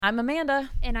I'm Amanda.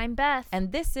 And I'm Beth.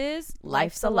 And this is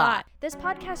Life's a Lot. This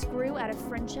podcast grew out of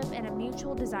friendship and a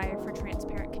mutual desire for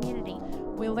transparent community.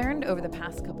 We learned over the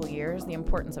past couple years the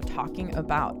importance of talking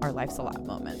about our Life's a Lot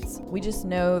moments. We just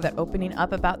know that opening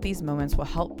up about these moments will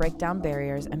help break down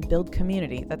barriers and build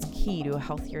community that's key to a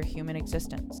healthier human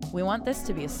existence. We want this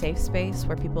to be a safe space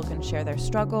where people can share their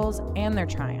struggles and their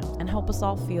triumphs and help us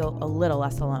all feel a little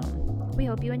less alone. We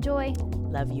hope you enjoy.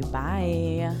 Love you.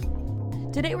 Bye.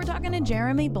 Today we're talking to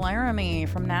Jeremy Jeremy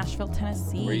from Nashville,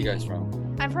 Tennessee. Where are you guys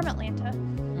from? I'm from Atlanta.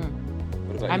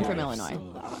 What about I'm you from guys?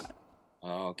 Illinois.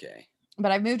 Oh, okay.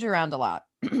 But I've moved around a lot.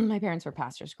 My parents were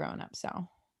pastors growing up, so.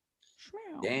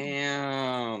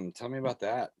 Damn. Tell me about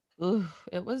that. Ooh,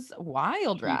 it was a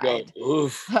wild You ride. go,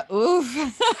 oof.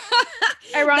 Oof.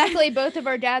 Ironically, both of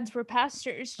our dads were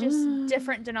pastors, just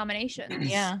different denominations.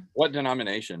 Yeah. What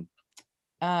denomination?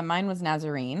 Mine was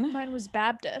Nazarene. Mine was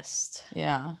Baptist.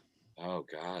 Yeah. Oh,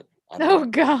 God. Oh,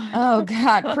 God. Oh,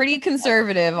 God. Pretty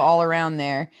conservative all around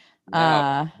there.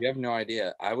 No, you have no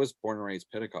idea. I was born and raised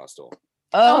Pentecostal.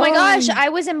 Oh my gosh, I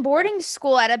was in boarding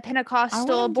school at a I Pentecostal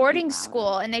wanted to be boarding louder.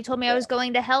 school, and they told me I was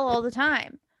going to hell all the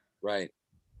time. Right.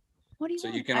 What do you So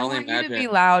want? you can I only want you to imagine. be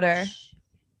louder.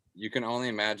 You can only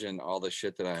imagine all the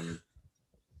shit that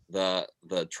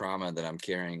the trauma that I'm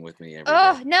carrying with me every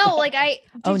Oh day. no! Like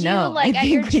Oh, did no. you like I at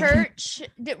your think we- church?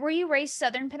 Were you raised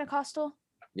Southern Pentecostal?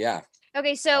 Yeah.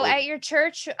 Okay, so Oh. at your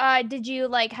church, did you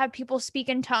like have people speak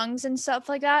in tongues and stuff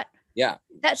like that? Yeah.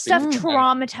 That stuff Speaking in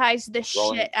tongues, traumatized the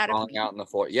Rolling, shit out of falling me. out in the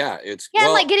floor. Yeah. It's Yeah, and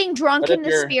well, like getting drunk but in if the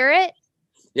you're- spirit.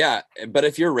 Yeah, but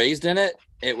if you're raised in it,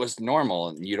 it was normal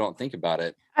and you don't think about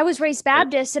it. I was raised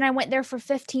Baptist, and I went there for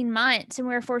 15 months, and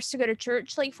we were forced to go to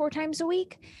church like 4 times a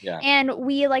week. Yeah. And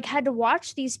we like had to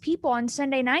watch these people on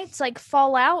Sunday nights like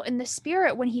fall out in the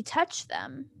spirit when he touched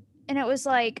them, and it was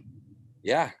like,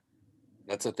 Yeah.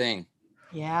 That's a thing.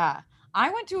 Yeah.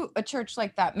 I went to a church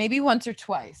like that maybe once or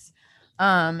twice.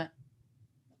 And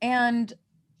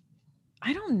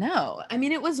I don't know. I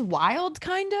mean, it was wild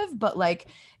kind of, but like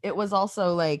it was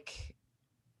also like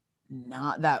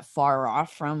not that far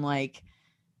off from like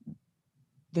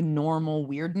the normal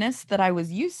weirdness that I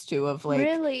was used to of like,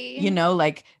 really, you know,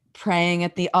 like praying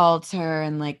at the altar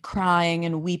and like crying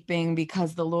and weeping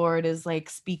because the Lord is like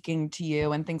speaking to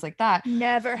you and things like that.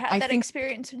 never had I that think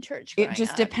experience in church. It growing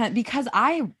just up. depends because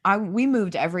we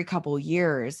moved every couple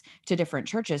years to different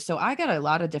churches, so I got a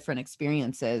lot of different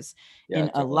experiences Yeah. in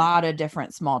a totally. lot of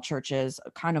different small churches,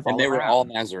 kind of And all they were around. all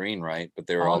Nazarene, right? But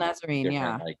they were All all Nazarene,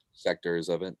 different yeah. like sectors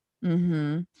of it.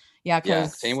 Yeah, Yeah,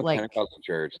 because same with like Pentecostal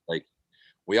church. Like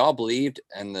we all believed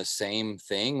in the same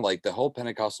thing. Like the whole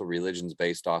Pentecostal religion's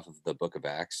based off of the book of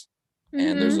Acts.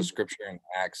 And there's Mhm. a scripture in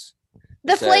Acts. The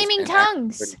that says flaming in Acts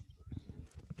tongues.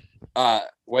 30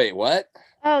 wait, what?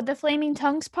 Oh, the flaming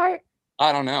tongues part.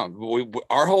 I don't know.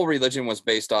 Our whole religion was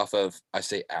based off of, I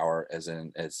say our as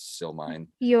still mine.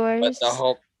 But Yours. the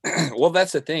whole well,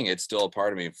 that's the thing. It's still a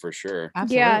part of me for sure.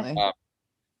 absolutely.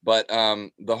 But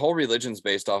the whole religion's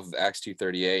based off of Acts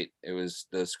 2:38. It was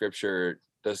the scripture.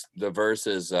 The verse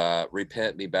is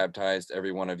repent, be baptized,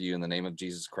 every one of you, in the name of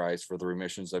Jesus Christ for the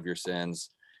remissions of your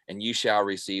sins, and you shall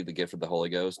receive the gift of the Holy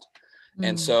Ghost.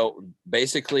 And so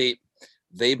basically,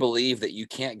 they believe that you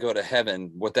can't go to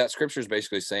heaven. What that scripture is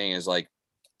basically saying is like,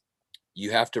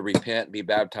 you have to repent, be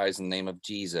baptized in the name of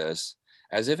Jesus,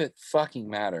 as if it fucking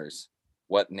matters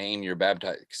what name you're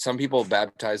baptized. Some people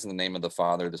baptize in the name of the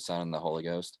Father, the Son, and the Holy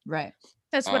Ghost. Right.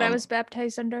 That's what I um, was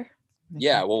baptized under.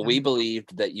 Yeah, well, we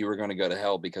believed that you were going to go to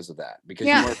hell because of that, because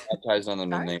Yeah. you weren't baptized on the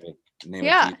Sorry. name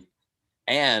Yeah. of Jesus.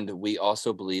 And we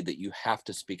also believe that you have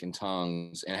to speak in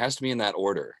tongues, and it has to be in that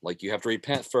order. Like you have to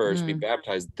repent first, be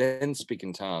baptized, then speak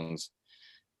in tongues,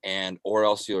 or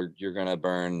else you're going to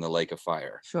burn in the lake of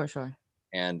fire. Sure.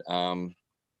 And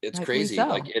it's Rightfully crazy. so.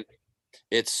 Like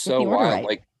it's the so order wild. right.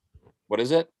 Like, what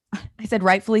is it? I said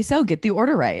rightfully so. Get the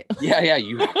order right. Yeah,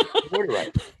 you have to get the order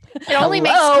right. It only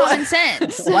makes Hello? common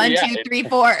sense. 1, Yeah, 2, 3,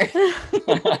 4.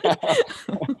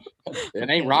 It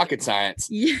ain't rocket science.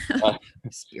 Yeah.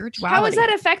 Spirituality. How has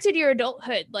that affected your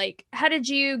adulthood? Like, how did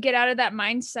you get out of that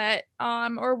mindset?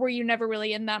 Or were you never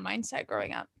really in that mindset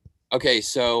growing up? Okay,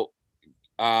 so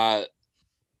I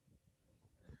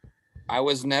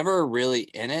was never really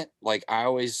in it. Like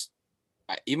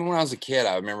even when I was a kid,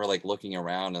 I remember like looking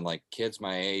around and like kids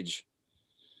my age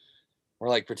were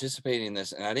like participating in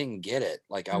this, and I didn't get it.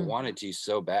 Like I wanted to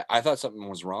so bad. I thought something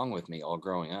was wrong with me all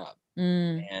growing up.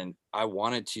 And I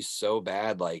wanted to so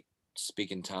bad, like speak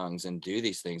in tongues and do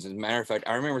these things. As a matter of fact,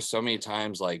 I remember so many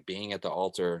times like being at the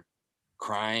altar,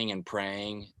 crying and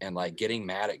praying and like getting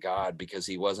mad at God because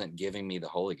he wasn't giving me the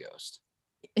Holy Ghost.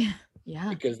 Yeah.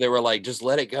 Because they were like, just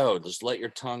let it go. Just let your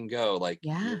tongue go. Like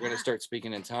Yeah. you're going to start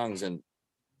speaking in tongues. And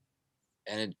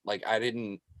it, like, I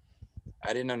didn't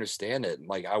understand it.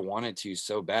 Like I wanted to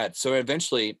so bad. So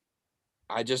eventually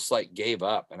I just like gave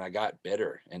up and I got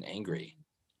bitter and angry.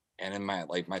 And in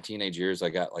my teenage years, I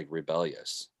got like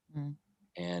rebellious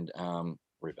and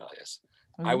rebellious.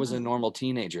 I was a normal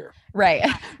teenager. Right.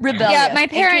 Rebellious. Yeah, my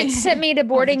parents sent me to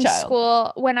boarding child.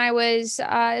 school when I was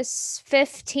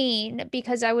 15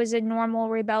 because I was a normal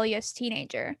rebellious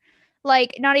teenager.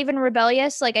 Like not even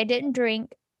rebellious, like I didn't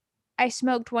drink. I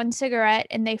smoked one cigarette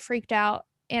and they freaked out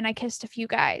and I kissed a few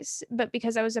guys. But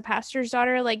because I was a pastor's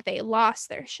daughter, like they lost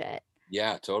their shit.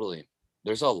 Yeah, totally.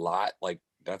 There's a lot, like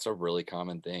that's a really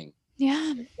common thing.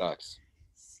 Yeah. It sucks.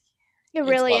 It It's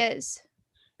really tough. is.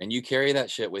 And you carry that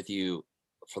shit with you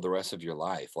for the rest of your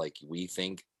life. Like we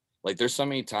think, like there's so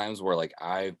many times where like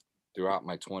throughout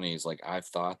my 20s, like I've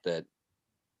thought that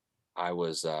I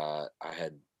was I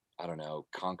had, I don't know,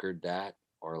 conquered that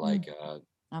or like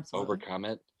Absolutely. overcome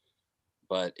it,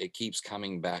 but it keeps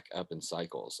coming back up in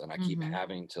cycles and I keep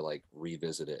having to like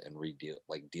revisit it and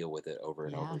deal with it over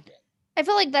and over again. I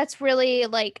feel like that's really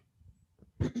like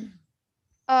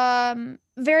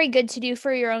very good to do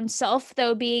for your own self,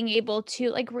 though, being able to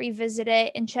like revisit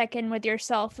it and check in with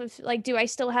yourself of like, do I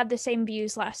still have the same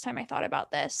views last time I thought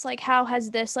about this? Like how has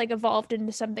this like evolved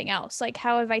into something else? Like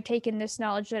how have I taken this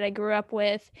knowledge that I grew up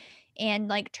with and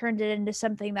like turned it into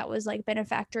something that was like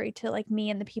benefactory to like me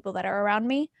and the people that are around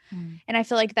me? And I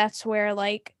feel like that's where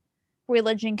like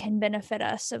religion can benefit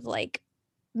us of like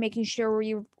making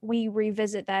sure we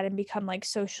revisit that and become like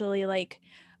socially like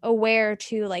aware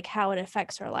to like how it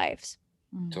affects our lives.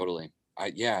 Totally. I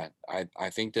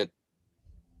think that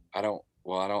I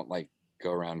don't like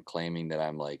go around claiming that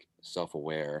I'm like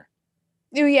self-aware.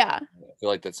 Oh yeah. I feel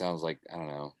like that sounds like, I don't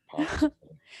know, pompous.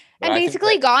 I'm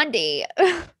basically Gandhi.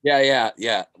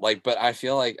 Yeah. Like, but I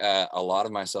feel like a lot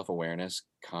of my self-awareness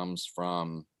comes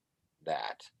from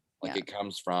that. Like it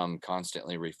comes from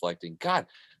constantly reflecting. God,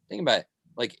 think about it.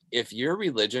 Like if your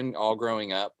religion all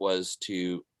growing up was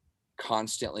to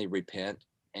constantly repent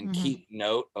and keep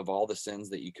note of all the sins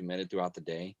that you committed throughout the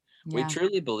day, we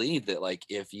truly believe that like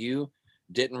if you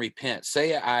didn't repent,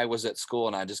 say I was at school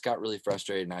and I just got really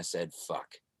frustrated and I said fuck,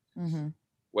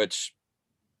 which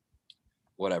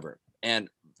whatever, and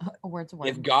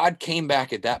if God came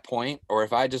back at that point, or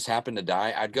if I just happened to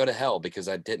die, I'd go to hell because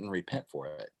I didn't repent for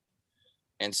it.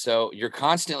 And so you're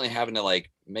constantly having to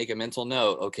like make a mental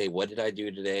note. Okay, what did I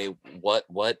do today?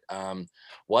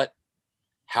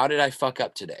 How did I fuck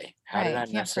up today? How did I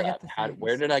mess up?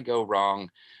 Where did I go wrong?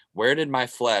 Where did my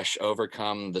flesh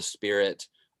overcome the spirit?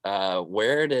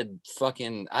 Where did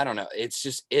fucking, I don't know. It's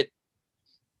just,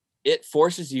 it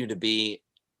forces you to be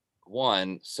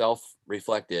one,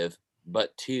 self-reflective,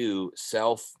 but two,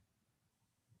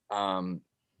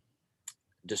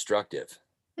 destructive.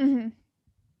 And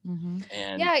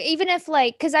yeah, even if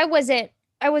like, because I wasn't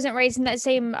raised in that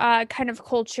same kind of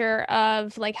culture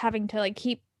of like having to like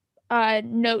keep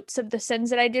notes of the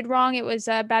sins that I did wrong. It was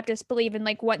Baptist believe in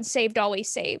like once saved, always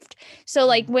saved. So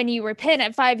like when you repent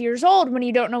at 5 years old, when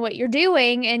you don't know what you're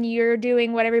doing and you're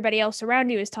doing what everybody else around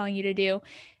you is telling you to do,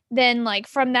 then like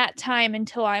from that time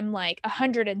until I'm like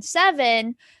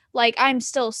 107, like I'm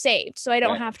still saved. So I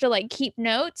don't have to like keep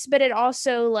notes, but it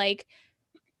also like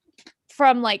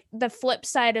from like the flip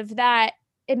side of that,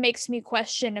 it makes me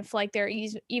question if like there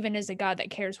even is a God that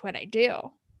cares what I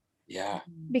do. Yeah.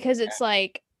 Because it's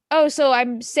like, oh, so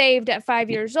I'm saved at 5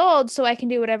 years old, so I can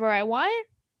do whatever I want.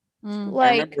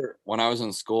 I remember when I was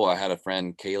in school, I had a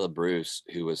friend, Caleb Bruce,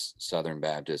 who was Southern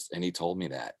Baptist, and he told me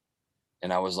that.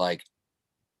 And I was like,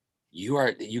 you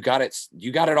got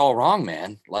it all wrong,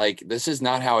 man. Like, this is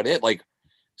not how it is. Like,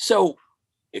 so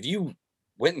if you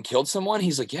went and killed someone,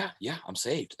 he's like, yeah, I'm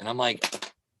saved. And I'm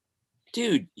like,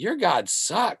 dude, your God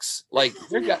sucks. Like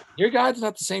your God's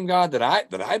not the same God that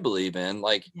I believe in.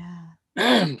 Like,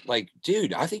 like,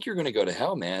 dude, I think you're going to go to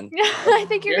hell, man. I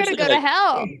think you're going to go to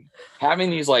hell.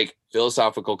 Having these like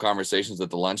philosophical conversations at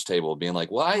the lunch table, being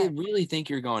like, well, I really think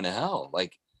you're going to hell.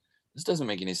 Like, this doesn't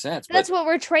make any sense. That's what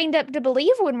we're trained up to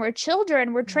believe when we're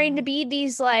children. We're trained to be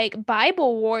these like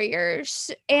Bible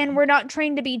warriors, and we're not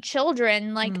trained to be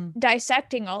children, like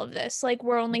dissecting all of this. Like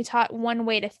we're only taught one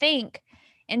way to think.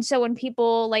 And so when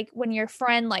people like when your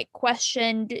friend like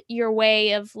questioned your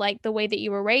way of like the way that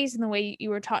you were raised and the way you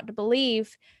were taught to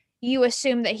believe, you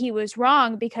assume that he was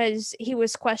wrong because he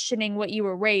was questioning what you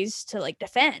were raised to like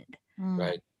defend.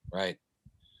 Right.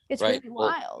 It's really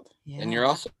wild. And you're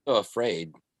also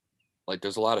afraid. Like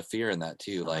there's a lot of fear in that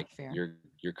too. Like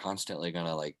you're constantly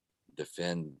gonna like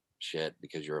defend shit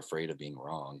because you're afraid of being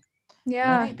wrong.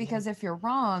 Yeah. Right, because if you're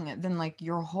wrong, then like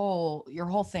your whole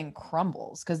thing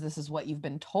crumbles, because this is what you've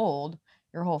been told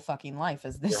your whole fucking life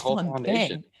is Your this whole one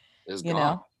foundation thing, is you gone.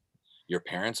 know? Your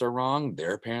parents are wrong,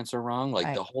 their parents are wrong, like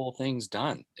Right. the whole thing's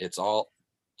done. It's all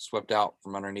swept out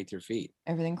from underneath your feet.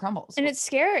 Everything crumbles. And it's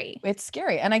scary. It's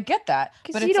scary, and I get that, but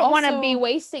Because you it's don't want to also be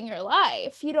wasting your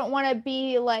life. You don't want to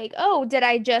be like, oh, did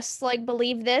I just like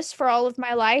believe this for all of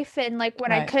my life? And like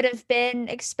when I Right. could have been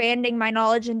expanding my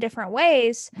knowledge in different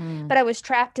ways, but I was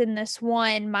trapped in this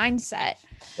one mindset.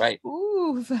 Right.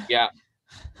 Ooh. Yeah.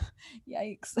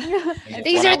 Yikes.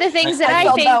 These are the things that I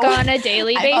felt think that one- on a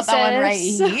daily I basis. felt that one right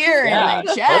here in my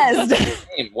chest.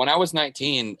 When I was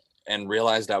 19 and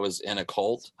realized I was in a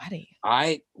cult, Sweaty.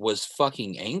 I was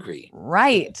fucking angry.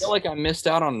 Right. I feel like I missed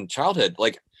out on childhood.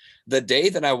 Like the day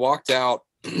that I walked out,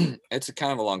 it's a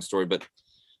kind of a long story, but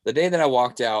the day that I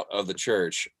walked out of the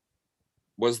church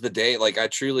was the day, like I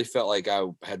truly felt like I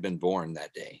had been born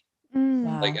that day.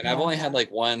 Mm. Like, and I've only had like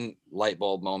one light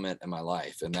bulb moment in my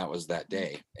life, and that was that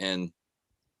day. And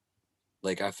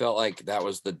like, I felt like that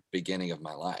was the beginning of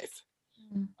my life.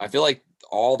 I feel like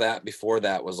all that before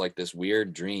that was like this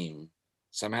weird dream.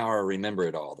 Somehow I remember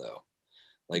it all though.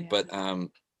 Like, but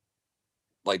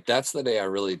like that's the day I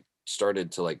really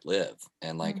started to like live,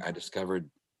 and like I discovered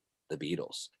the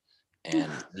Beatles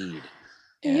and weed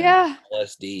and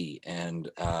LSD and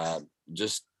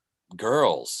just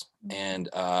girls and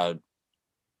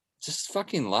just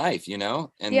fucking life, you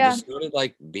know, and just started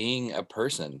like being a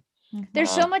person.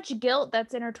 There's so much guilt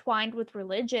that's intertwined with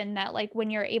religion that like when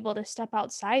you're able to step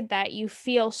outside that, you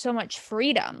feel so much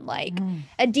freedom, like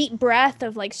a deep breath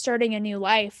of like starting a new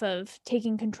life, of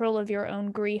taking control of your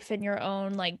own grief and your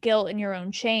own like guilt and your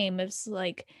own shame. Is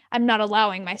like, I'm not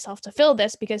allowing myself to feel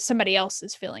this because somebody else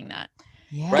is feeling that.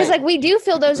 Because like we do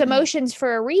feel those emotions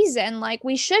for a reason. Like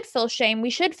we should feel shame, we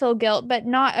should feel guilt, but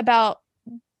not about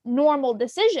normal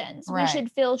decisions. We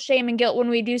should feel shame and guilt when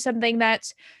we do something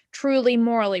that's truly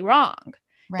morally wrong.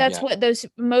 That's what those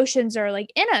emotions are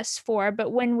like in us for.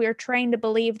 But when we're trained to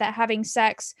believe that having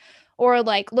sex or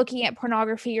like looking at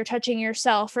pornography or touching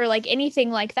yourself or like anything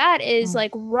like that is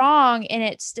like wrong and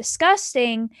it's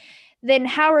disgusting, then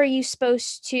how are you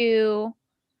supposed to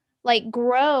like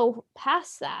grow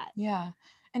past that?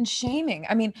 And shaming.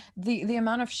 I mean, the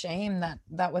amount of shame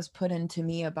that was put into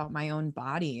me about my own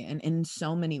body, and in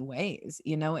so many ways,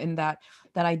 you know, in that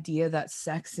idea that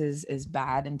sex is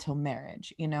bad until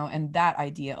marriage, you know, and that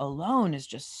idea alone is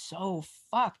just so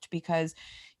fucked, because,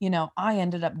 you know, I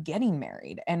ended up getting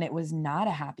married and it was not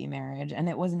a happy marriage, and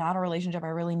it was not a relationship I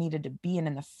really needed to be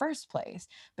in the first place.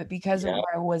 But because of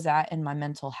where I was at in my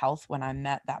mental health when I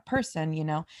met that person, you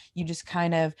know, you just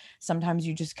kind of, sometimes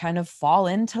you just kind of fall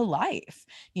into life,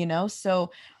 you know?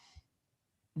 So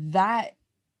that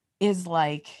is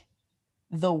like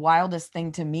the wildest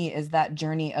thing to me, is that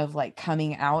journey of like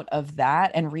coming out of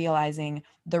that and realizing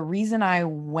the reason I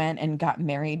went and got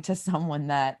married to someone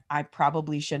that I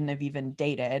probably shouldn't have even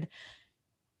dated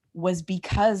was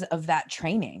because of that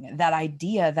training, that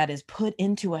idea that is put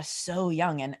into us so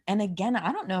young. And again,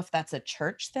 I don't know if that's a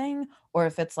church thing or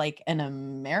if it's like an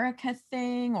America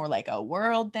thing or like a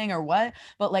world thing or what,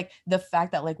 but like the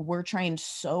fact that like we're trained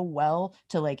so well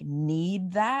to like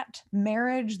need that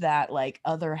marriage, that like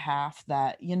other half,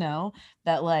 that, you know,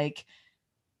 that like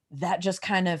that just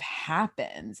kind of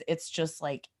happens. It's just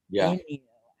like in you,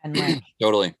 and like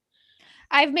totally.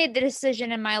 I've made the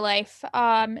decision in my life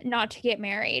not to get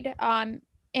married. And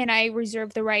I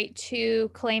reserve the right to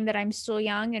claim that I'm still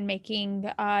young and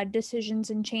making decisions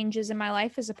and changes in my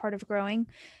life as a part of growing.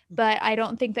 But I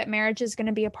don't think that marriage is going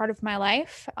to be a part of my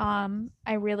life.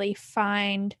 I really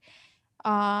find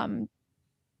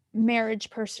marriage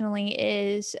personally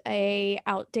is a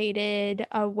outdated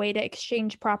way to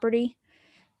exchange property.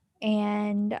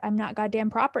 And I'm not goddamn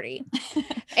property.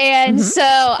 And so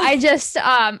I just...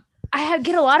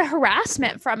 get a lot of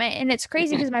harassment from it, and it's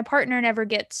crazy because my partner never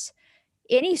gets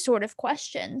any sort of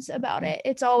questions about it.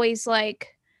 It's always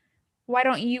like, why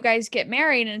don't you guys get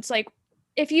married? And it's like,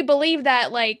 if you believe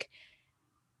that like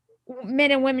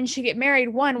men and women should get married,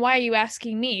 one, why are you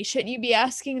asking me? Shouldn't you be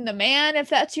asking the man if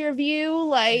that's your view?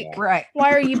 Like,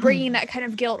 why are you bringing that kind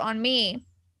of guilt on me?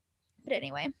 But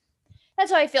anyway,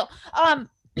 that's how I feel.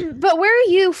 But where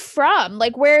are you from?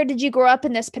 Like, where did you grow up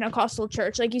in this Pentecostal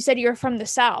church? Like you said, you were from the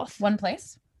South. One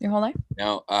place your whole life?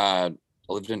 No, I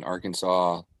lived in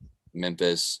Arkansas,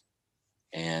 Memphis,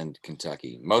 and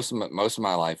Kentucky. Most of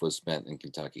my life was spent in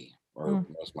Kentucky, or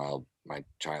most of my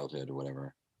childhood or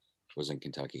whatever was in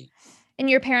Kentucky. And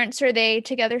your parents, are they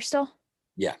together still?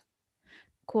 Yeah.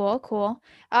 Cool.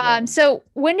 So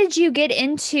when did you get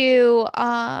into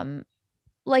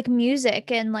like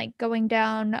music and like going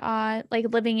down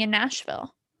like living in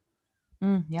Nashville?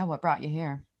 Yeah, what brought you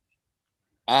here?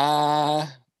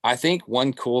 I think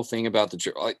one cool thing about the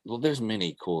church, well, there's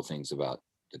many cool things about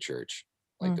the church,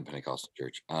 like the Pentecostal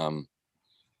church.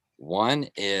 One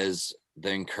is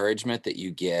the encouragement that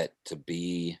you get to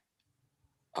be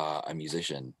a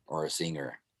musician or a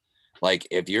singer. Like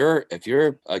if you're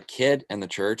a kid in the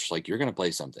church, like you're gonna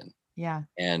play something. Yeah.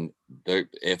 And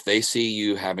if they see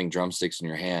you having drumsticks in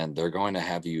your hand, they're going to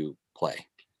have you play.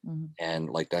 And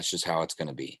like that's just how it's going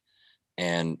to be.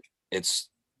 And it's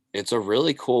a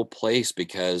really cool place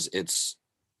because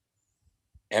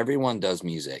everyone does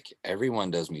music. Everyone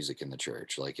does music in the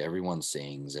church. Like everyone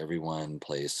sings, everyone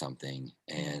plays something,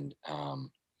 and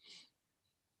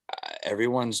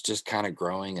everyone's just kind of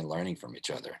growing and learning from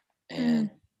each other. And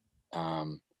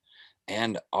um,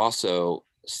 and also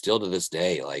still to this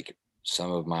day, like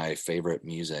some of my favorite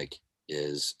music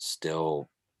is still,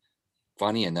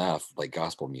 funny enough, like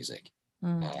gospel music,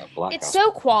 black It's gospel.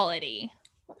 so quality.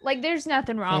 Like there's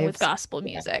nothing wrong with Faves. gospel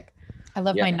music. I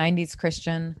love Yeah. my 90s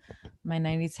Christian, my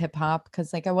 90s hip hop,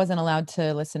 because like I wasn't allowed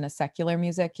to listen to secular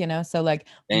music, you know? So like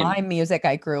Same. my music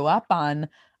I grew up on,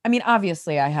 I mean,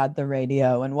 obviously I had the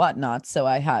radio and whatnot. So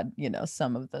I had, you know,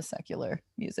 some of the secular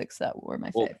musics that were my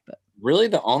Well, fave. But really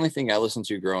the only thing I listened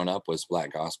to growing up was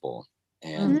black gospel,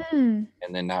 and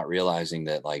then not realizing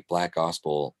that like black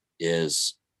gospel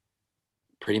is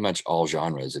pretty much all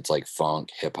genres. It's like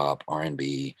funk, hip hop,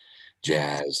 R&B,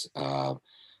 jazz,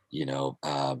 you know,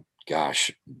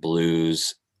 gosh,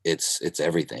 blues. It's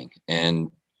everything.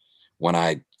 And when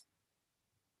I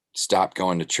stopped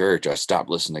going to church, I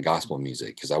stopped listening to gospel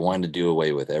music because I wanted to do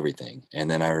away with everything. And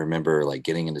then I remember like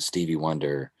getting into Stevie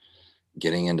Wonder,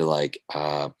 getting into like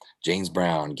James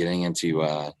Brown, getting into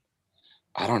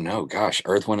I don't know, gosh,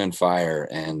 Earth, Wind and Fire,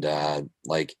 and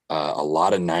like a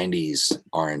lot of 90s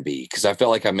R&B, because I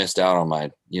felt like I missed out on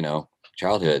my, you know,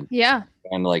 childhood. Yeah.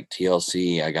 And like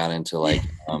TLC, I got into like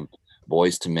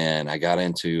Boys to Men. I got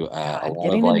into a lot of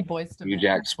getting like into Boys to New Men.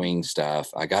 Jack Swing stuff.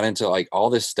 I got into like all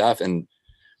this stuff,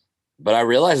 but I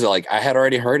realized that like I had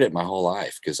already heard it my whole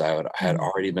life because I had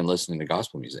already been listening to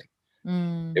gospel music.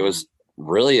 It was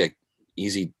really a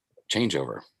easy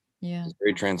changeover. Yeah. It's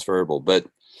very transferable. But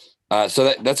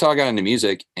so that's how I got into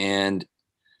music. And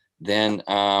then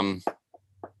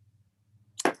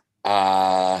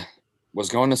was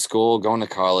going to school, going to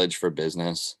college for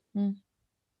business.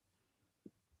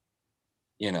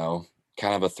 You know,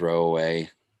 kind of a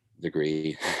throwaway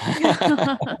degree.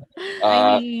 I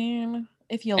mean,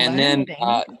 if you And learn then anything,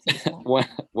 it's useful.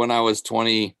 when I was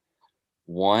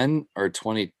 21 or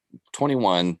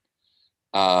 21,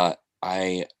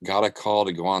 I got a call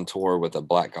to go on tour with a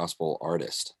black gospel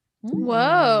artist.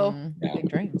 Whoa. Yeah. Big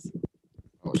dreams.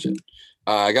 Oh shit.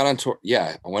 I got on tour.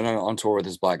 Yeah, I went on tour with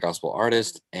this black gospel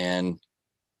artist, and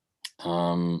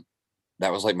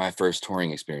that was like my first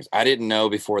touring experience. I didn't know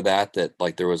before that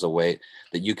like there was a way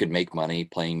that you could make money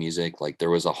playing music. Like there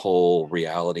was a whole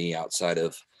reality outside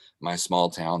of my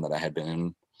small town that I had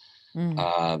been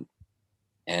in.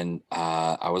 And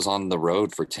I was on the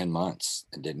road for 10 months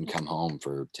and didn't come home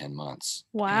for 10 months.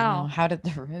 Wow. How did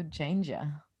the road change you?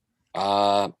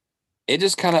 It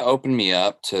just kind of opened me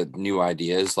up to new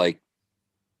ideas. Like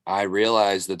I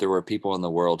realized that there were people in the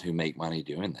world who make money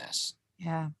doing this.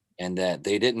 Yeah. And that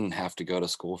they didn't have to go to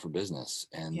school for business,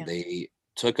 and they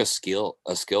took a skill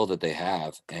that they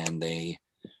have and they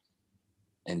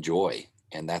enjoy,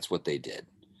 and that's what they did.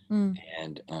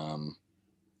 And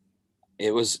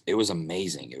it was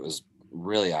amazing. It was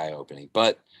really eye-opening,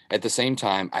 but at the same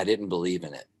time I didn't believe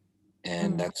in it,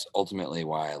 and that's ultimately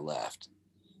why I left,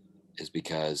 is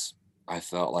because I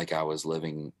felt like I was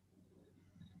living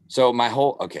my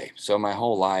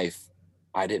whole life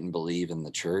I didn't believe in the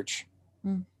church.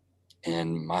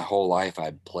 And my whole life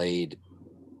I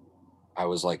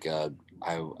was like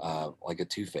like a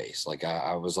two-face. Like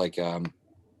I was like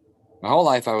my whole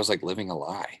life I was like living a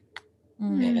lie.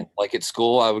 And like at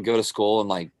school I would go to school and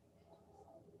like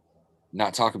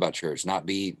not talk about church, not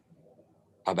be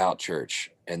about church,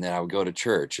 and then I would go to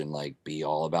church and like be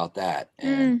all about that.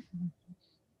 And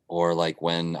or like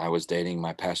when I was dating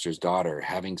my pastor's daughter,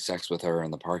 having sex with her in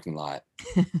the parking lot,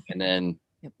 and then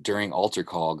during altar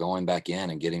call going back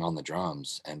in and getting on the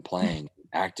drums and playing,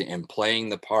 acting and playing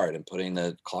the part and putting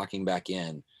the clocking back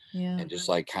in. And just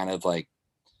like kind of like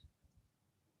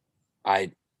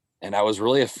I was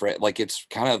really afraid. Like it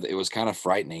was kind of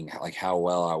frightening like how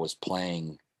well I was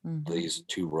playing these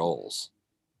two roles.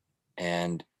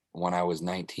 And when I was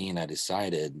 19,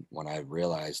 when I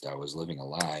realized I was living a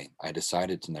lie, I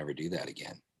decided to never do that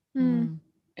again.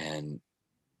 And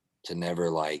to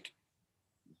never like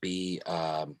be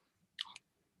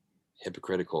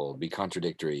hypocritical, be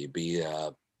contradictory,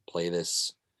 play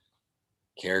this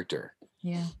character.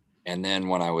 Yeah. And then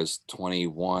when I was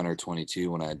 21 or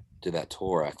 22, when I did that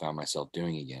tour, I found myself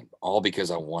doing again, all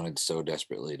because I wanted so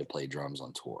desperately to play drums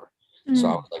on tour. So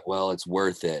I was like, well, it's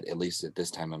worth it. At least at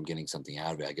this time, I'm getting something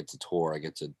out of it. I get to tour, I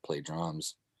get to play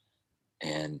drums.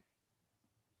 And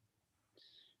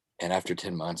after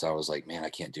 10 months, I was like, man, I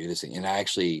can't do this. And I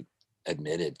actually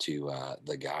admitted to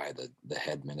the guy, the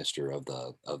head minister of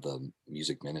the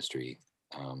music ministry.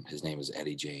 His name is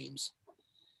Eddie James.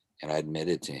 And I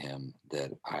admitted to him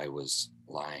that I was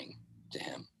lying to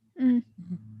him.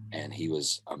 And he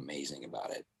was amazing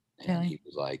about it. And he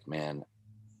was like, man,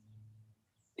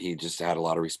 he just had a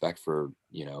lot of respect for,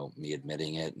 me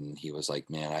admitting it. And he was like,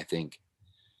 man, I think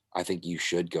you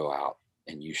should go out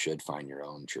and you should find your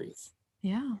own truth.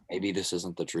 Yeah. Maybe this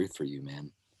isn't the truth for you,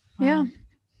 man. Yeah.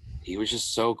 He was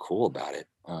just so cool about it.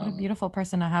 What a beautiful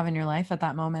person to have in your life at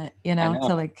that moment,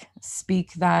 to like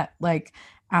speak that like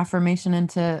affirmation and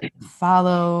to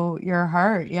follow your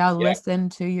heart. Yeah. Listen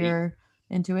to your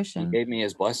intuition. He gave me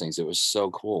his blessings. It was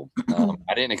so cool.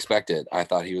 I didn't expect it. I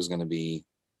thought he was going to be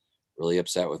really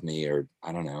upset with me, or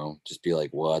I don't know, just be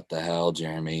like, what the hell,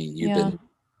 Jeremy, you've been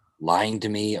lying to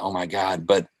me. Oh my God.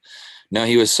 But no,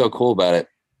 he was so cool about it.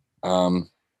 And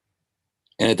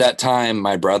at that time,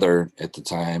 my brother at the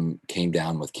time came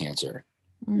down with cancer.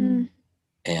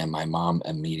 And my mom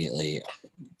immediately,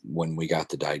 when we got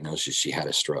the diagnosis, she had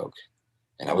a stroke.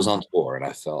 And I was on tour and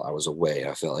I was away.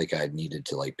 I felt like I needed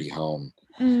to like be home.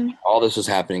 All this was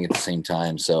happening at the same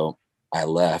time. So I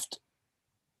left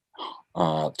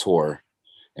tour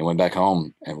and went back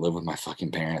home and lived with my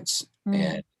fucking parents.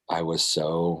 And I was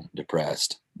so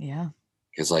depressed. Yeah.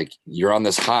 Because like you're on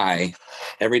this high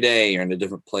every day, you're in a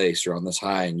different place, you're on this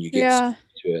high and you get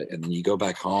to it. And then you go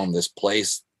back home, this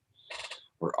place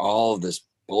where all of this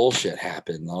bullshit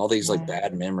happened, all these like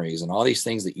bad memories and all these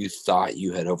things that you thought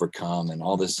you had overcome and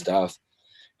all this stuff.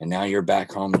 And now you're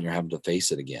back home and you're having to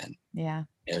face it again. Yeah.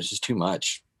 It was just too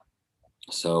much.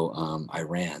 So I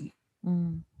ran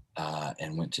and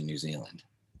went to New Zealand.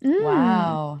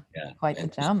 Wow. Yeah. Quite the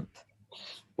jump.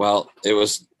 Well, it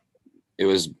was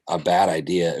a bad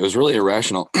idea. It was really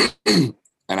irrational. And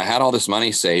I had all this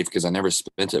money saved because I never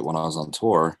spent it when I was on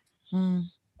tour.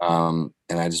 And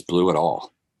I just blew it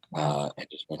all. I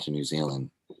just went to New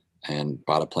Zealand and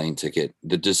bought a plane ticket.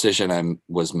 The decision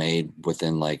was made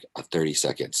within like 30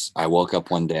 seconds. I woke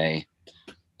up one day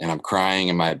and I'm crying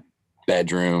in my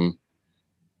bedroom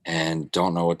and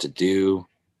don't know what to do.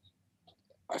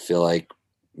 I feel like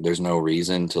there's no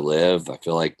reason to live. I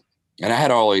feel like, and I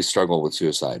had always struggled with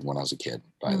suicide when I was a kid,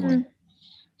 by the way.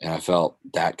 And I felt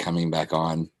that coming back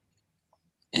on.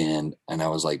 And I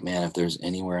was like, man, if there's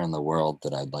anywhere in the world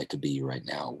that I'd like to be right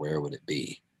now, where would it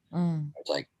be? It's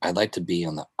like, I'd like to be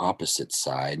on the opposite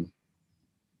side.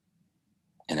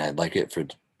 And I'd like it to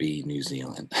be New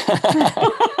Zealand.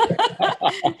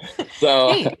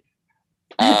 So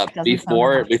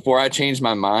before I changed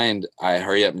my mind, I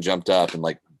hurry up and jumped up and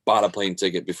like bought a plane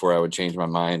ticket before I would change my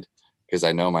mind, because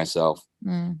I know myself,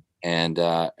 and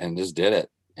just did it.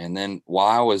 And then while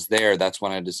I was there, that's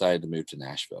when I decided to move to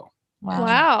Nashville.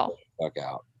 Wow. Fuck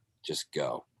out, just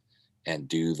go and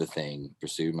do the thing,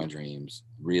 pursue my dreams,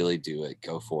 really do it,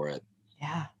 go for it.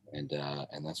 Yeah. And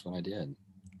that's what I did.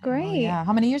 Great. Oh, yeah.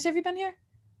 How many years have you been here?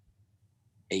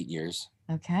 8 years.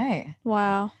 Okay.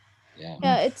 Wow. Yeah.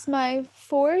 Yeah, it's my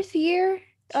 4th year.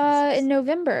 In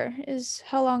November is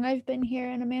how long I've been here,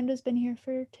 and Amanda's been here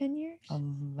for 10 years.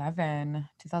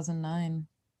 2009.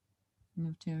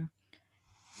 Moved here.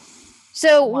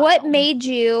 So what made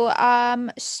you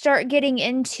start getting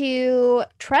into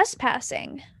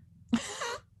trespassing?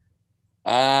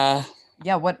 Yeah,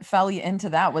 what fell you into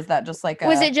that? Was that just like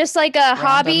was it just like a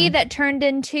hobby that turned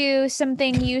into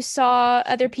something you saw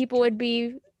other people would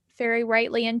be very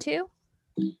rightly into?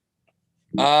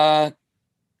 I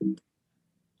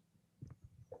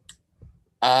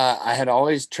had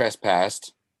always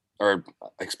trespassed or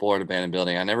explored abandoned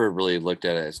building. I never really looked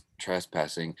at it as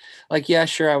trespassing. Like, yeah,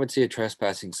 sure, I would see a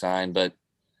trespassing sign, but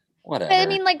whatever. I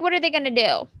mean, like, what are they going to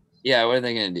do? Yeah, what are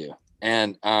they going to do?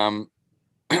 And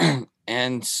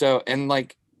and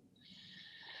like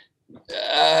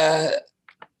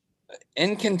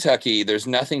in Kentucky, there's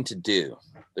nothing to do.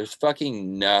 There's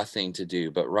fucking nothing to do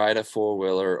but ride a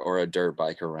 4-wheeler or a dirt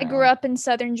bike around. I grew up in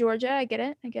southern Georgia. I get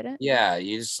it. Yeah,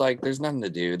 you just like, there's nothing to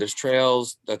do. There's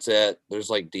trails. That's it. There's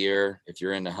like deer if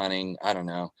you're into hunting. I don't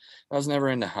know. I was never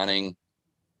into hunting.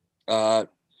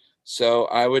 So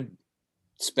I would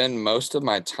spend most of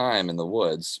my time in the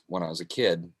woods when I was a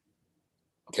kid,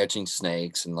 catching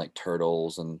snakes and like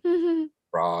turtles and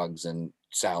frogs and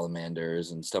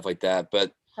salamanders and stuff like that.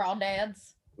 But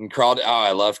Crawdads. and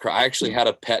I love I actually had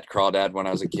a pet crawdad when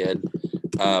I was a kid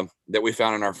that we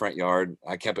found in our front yard.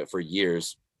 I kept it for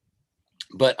years.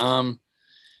 But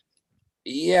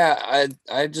yeah,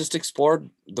 I just explored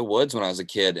the woods when I was a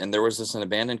kid, and there was an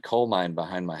abandoned coal mine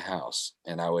behind my house,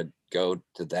 and I would go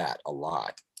to that a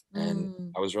lot.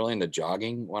 And I was really into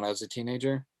jogging when I was a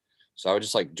teenager, so I would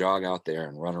just like jog out there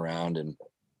and run around. And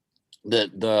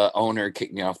the owner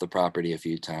kicked me off the property a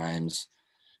few times,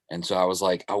 and so I was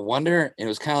like, I wonder. And it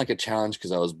was kind of like a challenge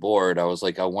because I was bored. I was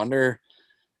like, I wonder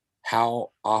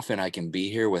how often I can be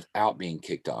here without being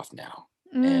kicked off now,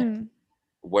 and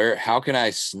how can I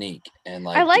sneak and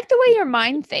like. I like the way your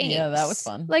mind thinks. Yeah, that was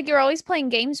fun. Like you're always playing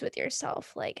games with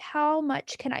yourself. Like how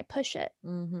much can I push it?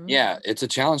 Yeah, it's a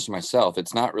challenge to myself.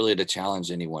 It's not really to challenge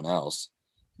anyone else.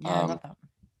 Yeah, I love that.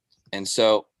 And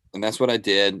that's what I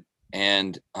did.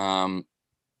 And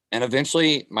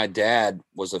eventually my dad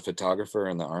was a photographer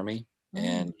in the Army,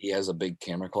 and he has a big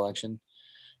camera collection.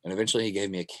 And eventually he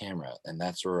gave me a camera, and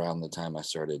that's around the time I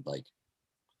started like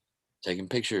taking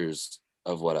pictures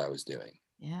of what I was doing.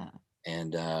 Yeah.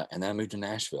 And then I moved to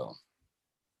Nashville.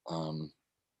 And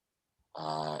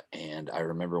I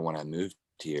remember when I moved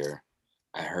here,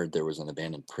 I heard there was an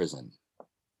abandoned prison.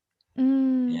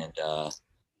 And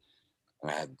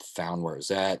I had found where it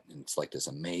was at, and it's like this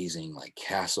amazing, like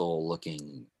castle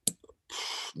looking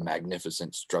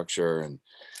magnificent structure, and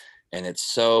it's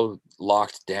so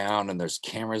locked down, and there's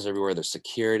cameras everywhere, there's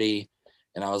security.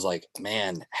 And I was like,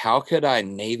 man, how could I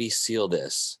Navy SEAL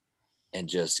this and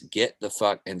just get the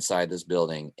fuck inside this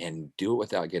building and do it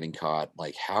without getting caught?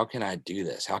 Like, how can I do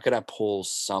this? How could I pull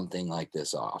something like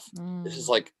this off? This is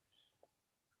like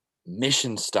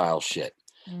mission style shit.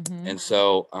 And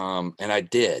so and I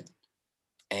did,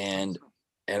 and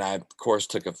I of course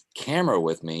took a camera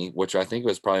with me, which I think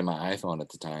was probably my iPhone at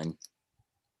the time,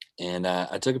 and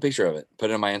I took a picture of it, put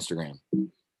it on my Instagram,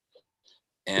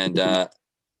 and then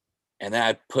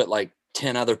I put like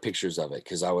 10 other pictures of it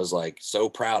because I was like so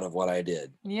proud of what I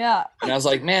did. Yeah. And I was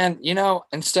like, man,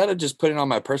 instead of just putting it on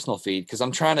my personal feed, because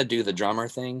I'm trying to do the drummer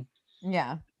thing.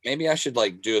 Yeah. Maybe I should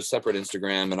like do a separate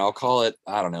Instagram, and I'll call it,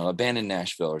 I don't know, Abandoned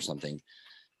Nashville or something.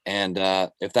 And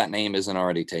if that name isn't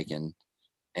already taken.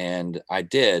 And I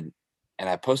did, and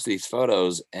I posted these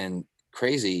photos, and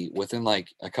crazy, within like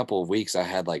a couple of weeks, I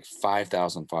had like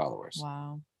 5,000 followers.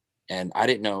 Wow. And I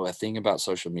didn't know a thing about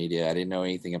social media. I didn't know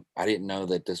anything. I didn't know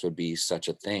that this would be such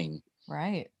a thing.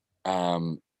 Right.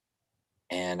 And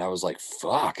I was like,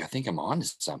 fuck, I think I'm on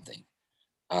to something.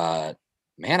 Man,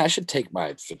 I should take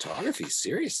my photography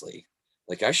seriously.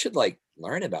 Like I should like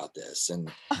learn about this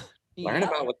and learn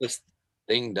about what this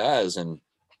thing does. And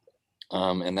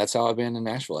that's how Abandoned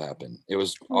Nashville happened. It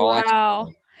was all wow.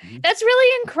 That's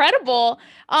really incredible.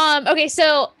 Okay,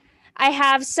 so I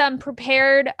have some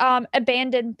prepared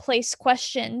abandoned place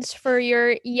questions for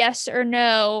your yes or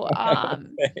no.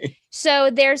 Okay. So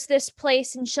there's this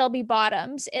place in Shelby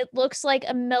Bottoms. It looks like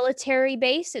a military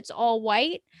base. It's all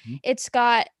white. It's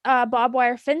got a barbed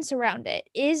wire fence around it.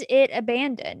 Is it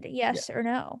abandoned? Yes or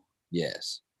no?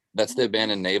 Yes. That's the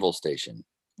abandoned naval station.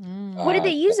 What did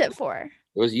they use it for?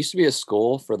 It used to be a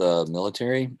school for the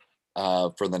military,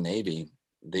 for the Navy.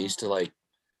 They used to like,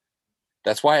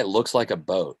 that's why it looks like a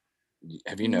boat.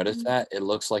 Have you noticed that? It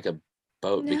looks like a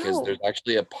boat because there's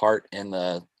actually a part in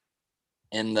the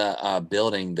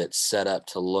building that's set up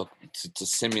to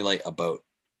simulate a boat.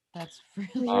 That's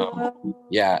really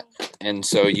yeah. And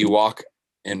so you walk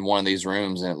in one of these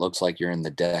rooms and it looks like you're in the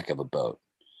deck of a boat.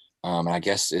 And I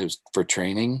guess it was for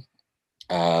training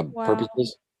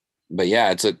purposes. But yeah,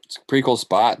 it's a pretty cool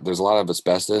spot. There's a lot of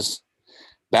asbestos.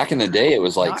 Back in the day, it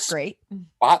was like not great,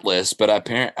 spotless, but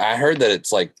I heard that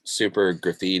it's like super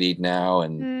graffitied now,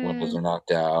 and windows are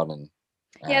knocked out. And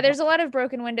there's a lot of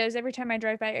broken windows. Every time I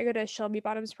drive by, I go to Shelby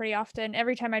Bottoms pretty often.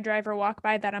 Every time I drive or walk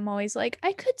by that, I'm always like,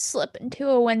 I could slip into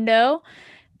a window,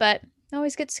 but I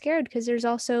always get scared because there's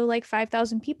also like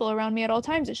 5,000 people around me at all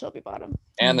times at Shelby Bottom.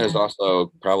 And there's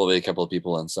also probably a couple of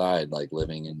people inside, like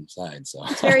living inside. So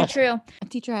it's very true.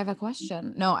 Teacher, I have a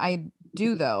question. No, I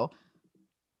do though.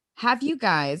 Have you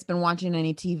guys been watching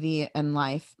any TV in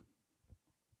life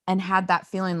and had that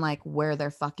feeling like, wear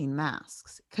their fucking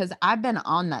masks? Because I've been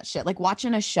on that shit, like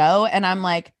watching a show and I'm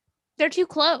like, they're too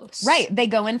close. Right. They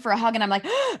go in for a hug and I'm like,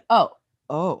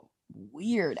 oh,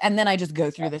 weird. And then I just go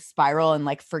through this spiral and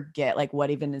like forget like what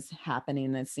even is happening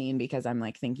in the scene because I'm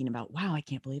like thinking about, wow, I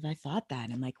can't believe I thought that.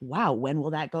 And I'm like, wow, when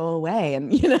will that go away?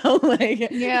 And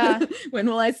like, when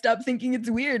will I stop thinking it's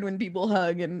weird when people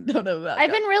hug and don't know about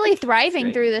I've been really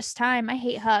thriving through this time. I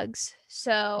hate hugs.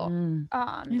 So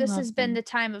this has been the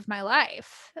time of my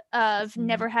life of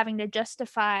never having to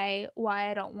justify why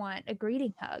I don't want a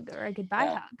greeting hug or a goodbye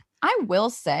hug. I will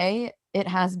say it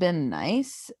has been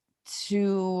nice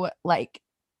to like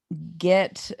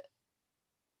get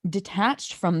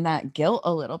detached from that guilt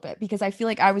a little bit, because I feel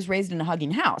like I was raised in a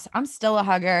hugging house. I'm still a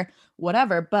hugger,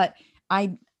 whatever, but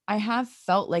I have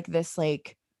felt like this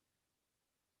like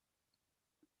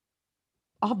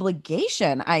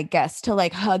obligation, I guess, to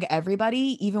like hug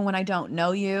everybody even when I don't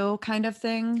know you, kind of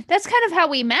thing. That's kind of how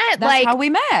we met. That's how we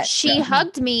met. She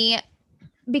hugged me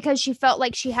because she felt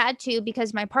like she had to,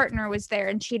 because my partner was there,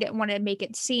 and she didn't want to make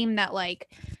it seem that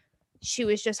like she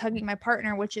was just hugging my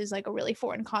partner, which is like a really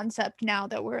foreign concept now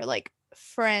that we're like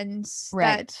friends.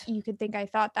 Right. That you could think I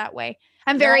thought that way.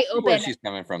 I'm very open. Where she's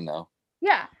coming from, though.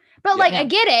 Yeah. But like, I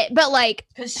get it. But like,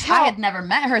 because I had never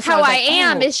met her. So how I like,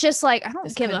 am, it's just like, I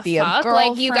don't give a fuck.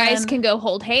 Like, you guys can go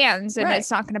hold hands and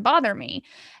it's not going to bother me.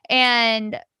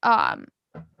 And,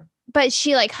 but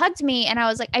she like hugged me and I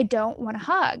was like, I don't want to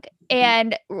hug.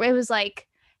 And it was like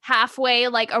halfway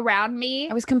like around me.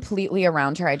 I was completely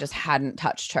around her. I just hadn't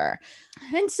touched her.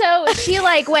 And so she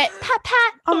like went pat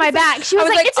pat on my back. She was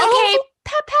like, it's okay,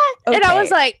 pat pat. And I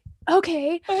was like,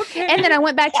 okay. And then I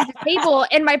went back to the table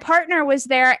and my partner was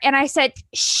there and I said,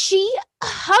 she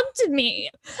hugged me.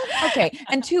 Okay.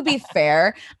 And to be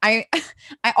fair, I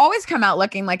always come out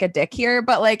looking like a dick here,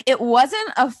 but like it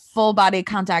wasn't a full body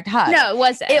contact hug. No, it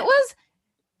wasn't. It was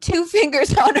 2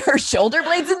 fingers on her shoulder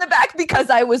blades in the back,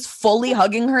 because I was fully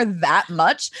hugging her that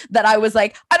much that I was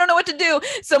like, I don't know what to do.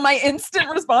 So my instant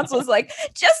response was like,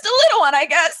 just a little one, I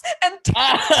guess. And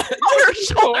her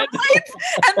shoulder blades.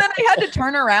 And then I had to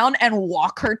turn around and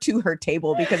walk her to her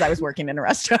table because I was working in a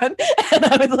restaurant. And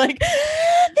I was like, this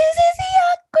is the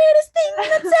awkwardest thing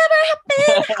that's ever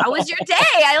happened. How was your day?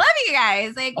 I love you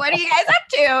guys. Like, what are you guys up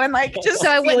to? And like, just so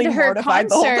I went to her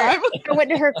concert. I went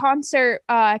to her concert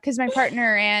because my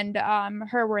partner and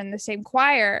her were in the same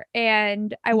choir,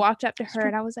 and I walked up to her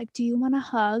and I was like, do you want a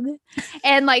hug?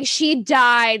 And like she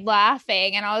died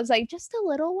laughing and I was like, just a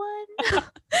little one.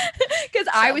 Because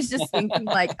I was just thinking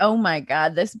like, oh my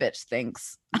God, this bitch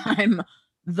thinks I'm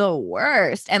the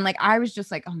worst. And like I was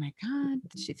just like, oh my God,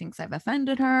 she thinks I've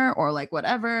offended her or like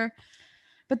whatever.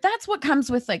 But that's what comes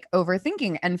with like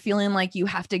overthinking and feeling like you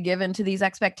have to give into these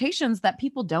expectations that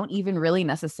people don't even really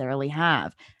necessarily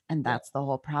have. And that's the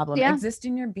whole problem. Yeah. Exist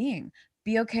in your being.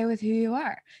 Be okay with who you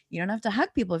are. You don't have to hug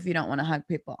people if you don't want to hug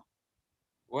people.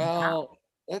 Well,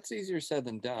 that's easier said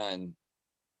than done.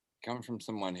 Coming from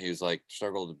someone who's like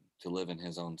struggled to live in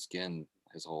his own skin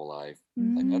his whole life.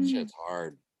 Like that shit's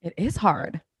hard. It is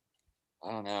hard.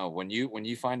 I don't know. When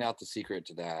you find out the secret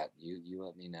to that, you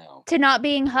let me know. To not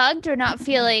being hugged or not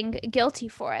feeling guilty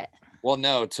for it? Well,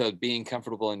 no, to being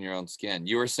comfortable in your own skin.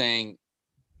 You were saying,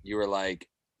 you were like,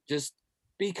 just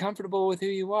be comfortable with who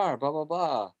you are, blah, blah,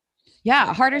 blah. Yeah,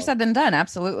 like, harder said than done.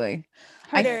 Absolutely.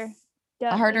 Harder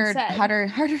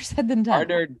said than done.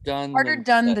 Harder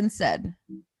done than said.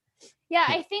 Yeah,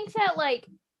 I think that like,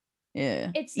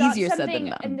 yeah, it's not easier something, said than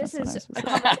done. And this is a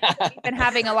conversation we've been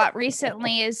having a lot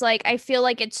recently, is like I feel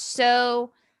like it's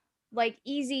so like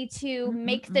easy to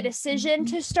make the decision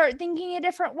to start thinking a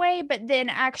different way, but then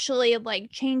actually like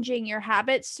changing your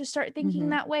habits to start thinking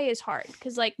that way is hard,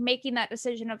 because like making that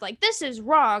decision of like, this is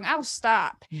wrong, I'll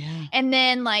stop, and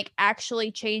then like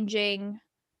actually changing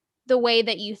the way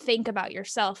that you think about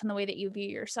yourself and the way that you view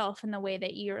yourself and the way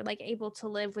that you're like able to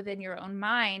live within your own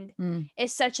mind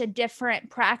is such a different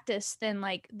practice than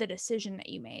like the decision that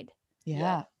you made.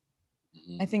 Yeah.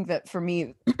 I think that for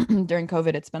me during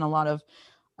COVID, it's been a lot of,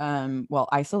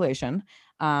 isolation.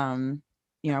 I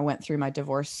went through my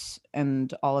divorce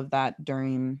and all of that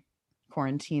during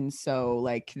quarantine. So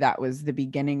like, that was the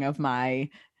beginning of my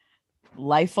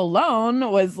life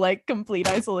alone, was like complete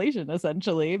isolation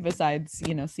essentially, besides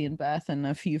seeing Beth and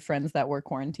a few friends that were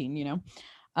quarantined,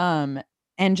 and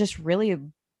just really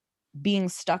being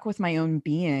stuck with my own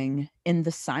being in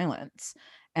the silence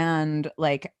and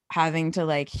like having to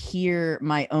like hear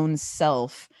my own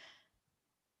self,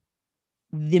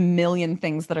 the million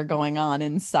things that are going on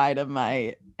inside of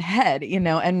my head,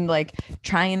 and like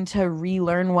trying to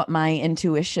relearn what my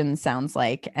intuition sounds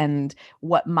like and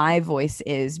what my voice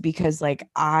is, because like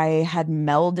I had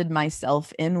melded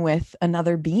myself in with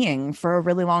another being for a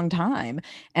really long time.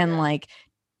 And like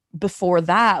before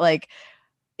that, like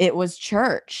it was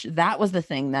church. That was the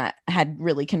thing that had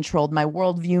really controlled my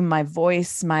worldview, my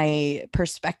voice, my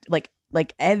perspective,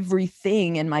 like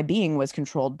everything in my being was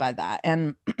controlled by that.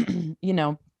 And,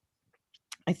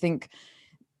 I think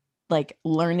like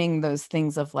learning those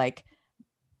things of like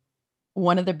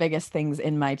one of the biggest things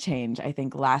in my change, I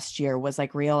think last year, was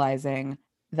like realizing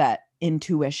that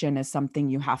intuition is something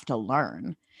you have to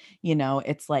learn.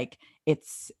 It's like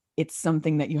it's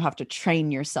something that you have to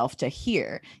train yourself to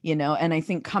hear, and I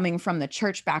think coming from the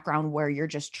church background where you're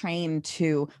just trained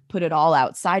to put it all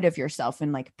outside of yourself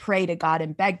and like pray to God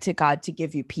and beg to God to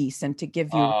give you peace and to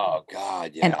give you Oh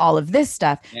God, and yeah. all of this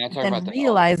stuff, Yeah, I but talk then about that all.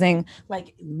 realizing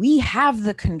like we have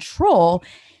the control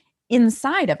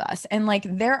inside of us. And like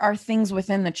there are things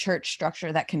within the church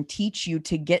structure that can teach you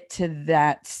to get to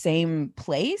that same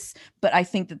place. But I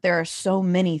think that there are so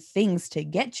many things to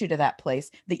get you to that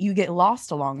place that you get lost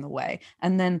along the way.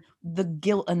 And then the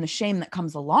guilt and the shame that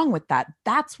comes along with that,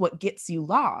 that's what gets you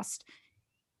lost.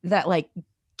 That like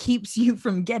keeps you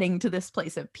from getting to this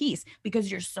place of peace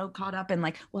because you're so caught up in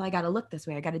like, well, I got to look this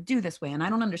way, I got to do this way, and I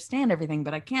don't understand everything,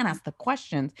 but I can't ask the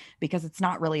questions because it's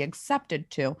not really accepted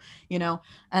to,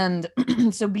 and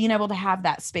so being able to have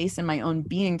that space in my own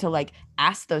being to like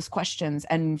ask those questions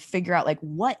and figure out like,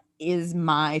 what is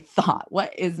my thought,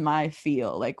 what is my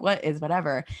feel, like what is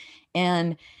whatever.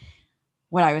 And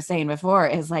what I was saying before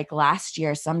is like last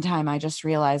year sometime I just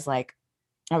realized like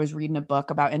I was reading a book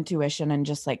about intuition and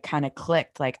just like kind of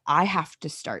clicked, like I have to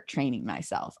start training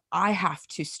myself. I have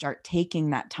to start taking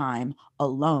that time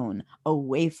alone,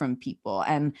 away from people.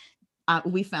 And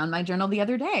we found my journal the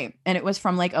other day, and it was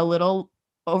from like a little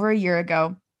over a year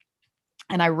ago.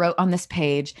 And I wrote on this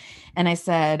page and I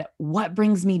said, what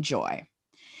brings me joy?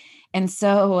 And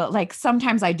so like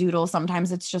sometimes I doodle,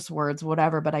 sometimes it's just words,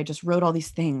 whatever, but I just wrote all these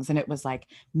things, and it was like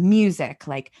music,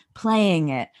 like playing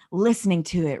it, listening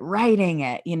to it, writing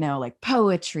it, like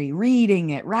poetry,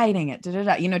 reading it, writing it,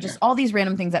 just all these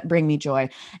random things that bring me joy.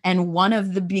 And one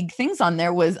of the big things on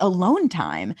there was alone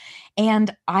time.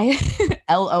 And I,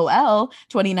 LOL,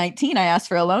 2019, I asked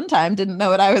for alone time, didn't know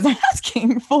what I was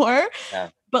asking for. Yeah.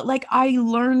 But like I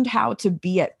learned how to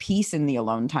be at peace in the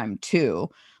alone time too.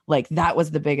 Like that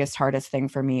was the biggest, hardest thing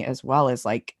for me as well, is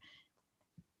like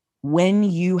when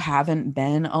you haven't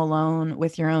been alone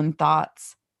with your own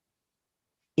thoughts,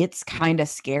 it's kind of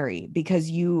scary because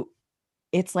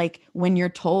it's like when you're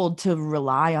told to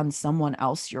rely on someone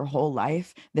else your whole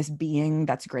life, this being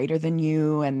that's greater than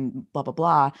you and blah, blah,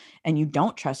 blah, and you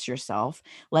don't trust yourself,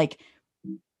 like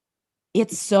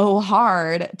it's so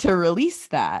hard to release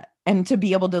that and to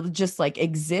be able to just like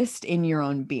exist in your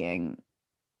own being,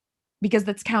 because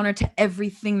that's counter to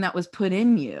everything that was put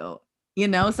in you,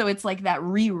 so it's like that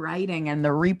rewriting and the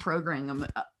reprogramming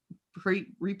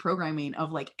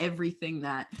of like everything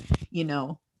that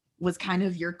was kind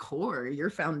of your core,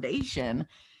 your foundation.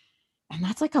 And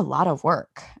that's like a lot of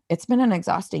work. It's been an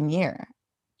exhausting year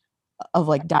of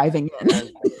like diving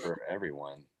in. For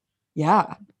everyone.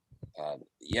 Yeah.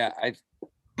 Yeah, I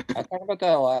talk about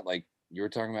that a lot. Like you were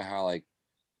talking about how like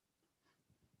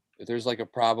if there's like a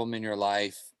problem in your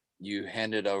life, you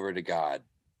hand it over to God.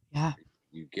 Yeah.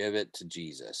 You give it to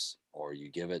Jesus, or you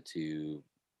give it to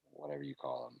whatever you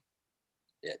call him,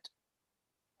 it.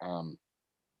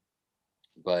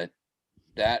 But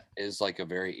that is like a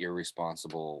very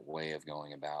irresponsible way of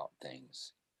going about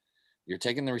things. You're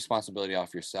taking the responsibility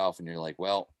off yourself, and you're like,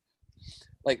 well,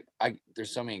 like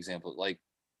there's so many examples. Like,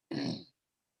 like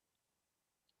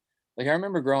I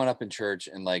remember growing up in church,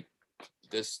 and like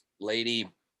this lady,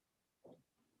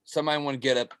 somebody would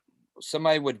get up,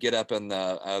 and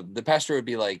the pastor would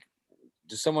be like,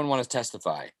 does someone want to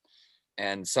testify?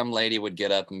 And some lady would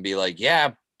get up and be like,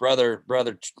 yeah, brother,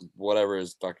 whatever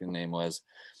his fucking name was,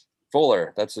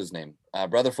 Fuller, that's his name,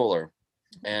 Brother Fuller.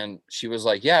 And she was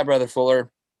like, yeah, Brother Fuller,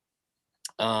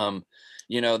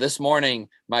 this morning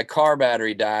my car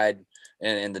battery died,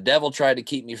 and the devil tried to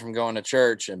keep me from going to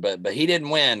church, but he didn't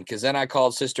win, because then I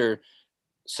called Sister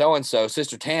so-and-so,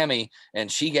 Sister Tammy,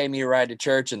 and she gave me a ride to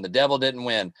church, and the devil didn't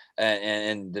win,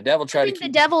 and the devil tried to keep the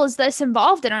devil is this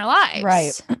involved in our lives,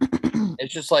 right?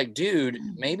 It's just like, dude,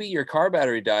 maybe your car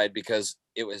battery died because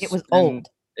it was old.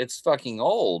 It's fucking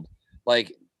old.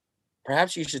 Like,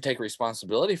 perhaps you should take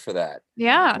responsibility for that.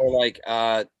 Yeah. Or like,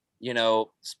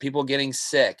 people getting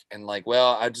sick, and like,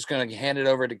 well, I'm just gonna hand it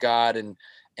over to God and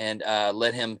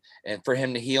let him, and for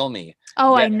him to heal me.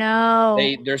 Oh, Yeah, I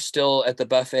know. they're still at the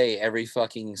buffet every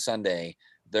fucking Sunday.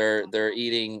 They're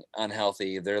eating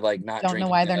unhealthy. They're like not Don't know drinking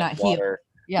why they're enough not water. healed.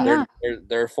 Yeah.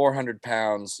 They're 400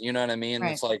 pounds. You know what I mean?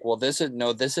 Right. It's like, well, this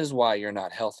is why you're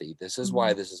not healthy. This is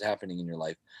why this is happening in your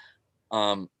life.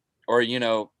 Or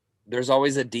there's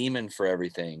always a demon for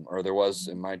everything, or there was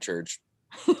in my church.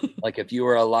 Like if you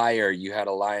were a liar, you had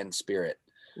a lion spirit.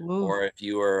 Ooh. Or if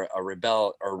you were a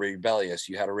rebellious,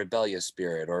 you had a rebellious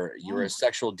spirit, or you were a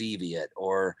sexual deviant,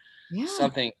 or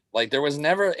something. Like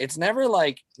it's never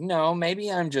like, no, maybe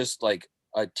I'm just like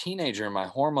a teenager and my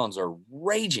hormones are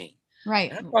raging.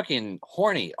 Right. And I'm fucking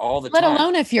horny all the Let time.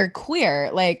 alone if you're queer.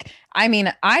 Like, I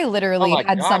mean, I literally my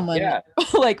had God, someone yeah.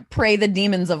 like pray the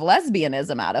demons of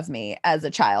lesbianism out of me as a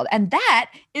child. And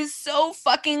that is so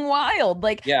fucking wild.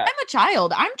 Like, Yeah. I'm a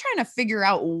child. I'm trying to figure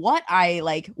out what I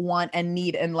like, want and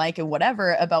need and like and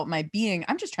whatever about my being.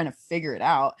 I'm just trying to figure it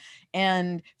out.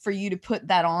 And for you to put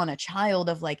that on a child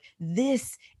of like,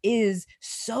 this is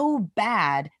so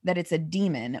bad that it's a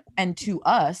demon. And to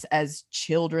us as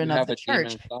children You of have the a demon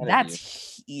church, inside of you.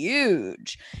 that's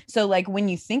huge. So like when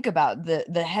you think about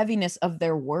the heaviness of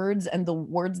their words and the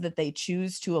words that they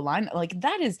choose to align, like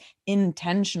that is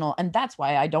intentional. And that's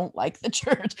why I don't like the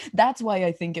church. That's why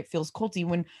I think it feels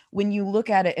culty when you look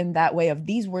at it in that way of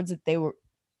these words that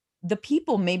the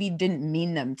people maybe didn't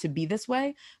mean them to be this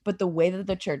way, but the way that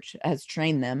the church has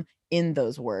trained them in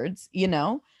those words,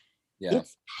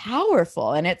 it's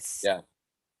powerful and it's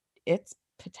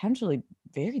potentially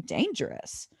very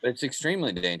dangerous. It's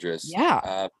extremely dangerous.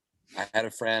 Yeah. I had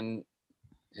a friend,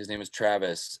 his name is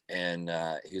Travis, and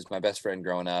he was my best friend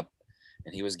growing up,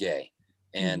 and he was gay.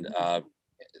 And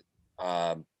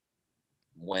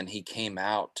when he came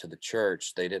out to the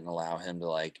church, they didn't allow him to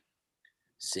like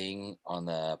sing on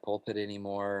the pulpit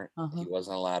anymore. He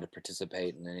wasn't allowed to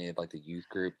participate in any of like the youth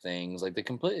group things. Like they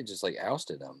completely just like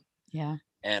ousted him. Yeah.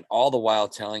 And all the while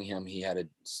telling him he had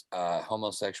a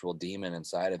homosexual demon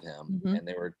inside of him, and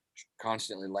they were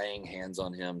constantly laying hands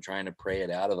on him, trying to pray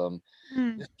it out of him.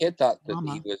 The kid thought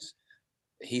that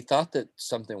he thought that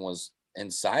something was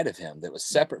inside of him that was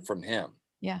separate from him.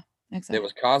 Yeah, exactly. That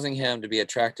was causing him to be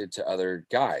attracted to other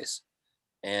guys.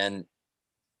 And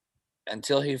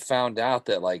until he found out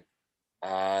that like,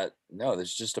 no, this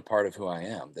is just a part of who I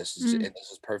am. This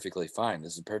is perfectly fine.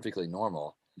 This is perfectly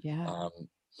normal. Yeah.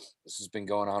 This has been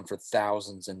going on for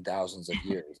thousands and thousands of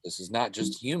years. This is not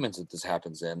just humans that this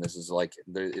happens in. This is like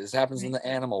this happens in the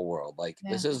animal world. Like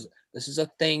this is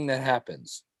a thing that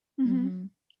happens.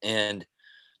 And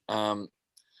but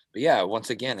yeah, once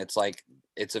again, it's like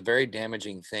it's a very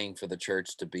damaging thing for the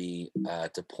church to be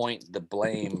to point the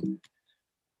blame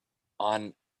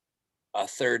on a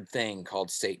third thing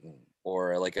called Satan,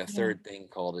 or like a third thing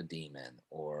called a demon,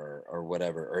 or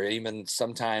whatever, or even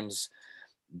sometimes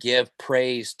give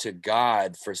praise to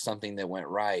God for something that went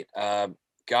right.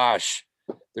 Gosh,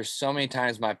 there's so many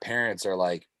times my parents are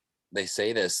like, they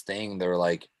say this thing, they're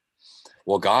like,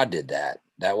 well, God did that.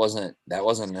 That wasn't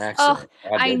an accident.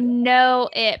 I know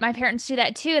it. My parents do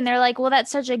that too. And they're like, well,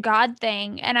 that's such a God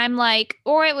thing. And I'm like,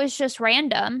 or it was just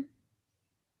random.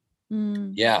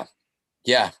 Yeah.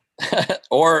 Yeah.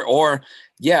 or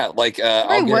yeah, like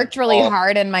I worked really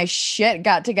hard and my shit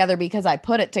got together because I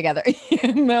put it together.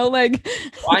 Like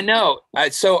I know.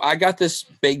 So I got this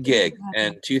big gig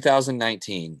in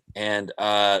 2019, and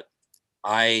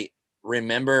I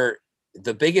remember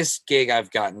the biggest gig I've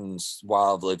gotten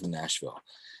while I've lived in Nashville.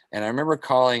 And I remember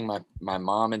calling my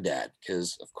mom and dad,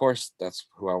 because of course that's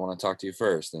who I want to talk to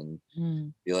first, and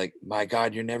be like, my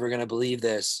God, you're never gonna believe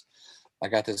this. I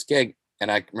got this gig.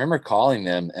 And I remember calling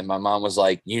them, and my mom was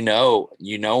like, you know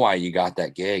why you got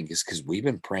that gig is because we've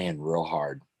been praying real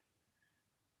hard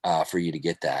for you to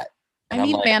get that. And I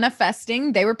mean, like,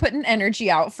 manifesting, they were putting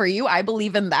energy out for you. I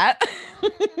believe in that.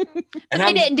 And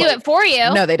they didn't do it for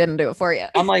you. No, they didn't do it for you.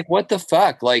 I'm like, what the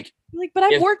fuck? Like, but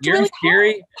I've worked really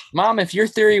hard. Mom, if your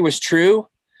theory was true,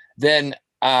 then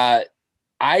I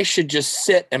should just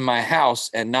sit in my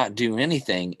house and not do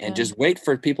anything and just wait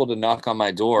for people to knock on my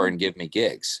door and give me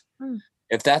gigs.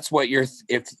 If that's what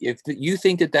if you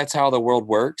think that that's how the world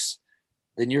works,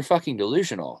 then you're fucking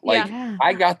delusional. Like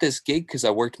I got this gig because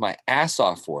I worked my ass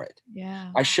off for it. Yeah.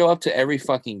 I show up to every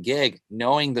fucking gig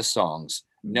knowing the songs,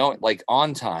 like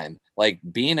on time, like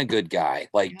being a good guy,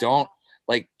 like don't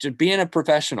like just being a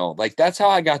professional. Like that's how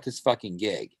I got this fucking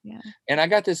gig. Yeah. And I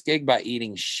got this gig by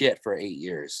eating shit for 8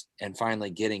 years and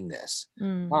finally getting this.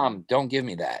 Mom, don't give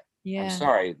me that. Yeah. I'm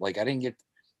sorry. Like I didn't get.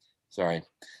 Sorry.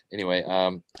 Anyway,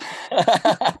 don't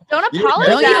apologize.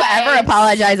 Don't you ever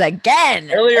apologize again.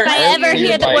 Earlier, if I ever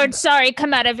hear the word sorry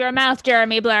come out of your mouth,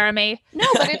 Jeremy Blaramey. No,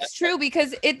 but it's true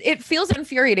because it feels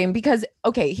infuriating because,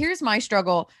 okay, here's my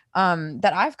struggle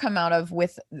that I've come out of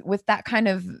with that kind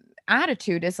of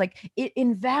attitude is like it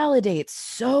invalidates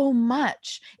so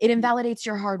much. It invalidates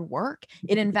your hard work.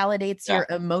 It invalidates your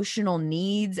emotional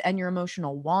needs and your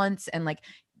emotional wants and like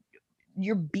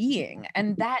your being.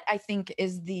 And that I think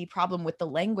is the problem with the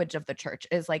language of the church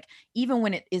is like, even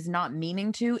when it is not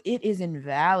meaning to, it is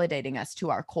invalidating us to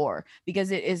our core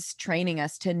because it is training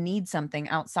us to need something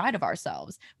outside of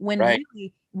ourselves. When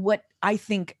really what I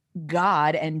think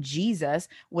God and Jesus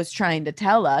was trying to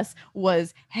tell us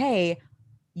was, hey,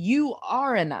 you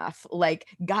are enough. Like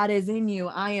God is in you.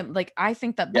 I am like, I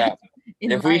think that Yeah. that's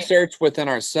in If we search within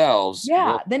ourselves,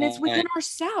 we'll then it's within find-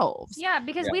 ourselves. Yeah,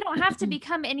 because we don't have to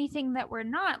become anything that we're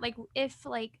not. Like if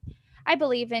like I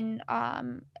believe in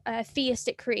a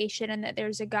theistic creation and that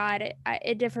there's a God.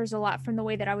 It differs a lot from the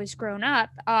way that I was grown up.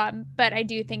 But I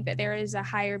do think that there is a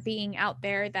higher being out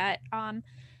there that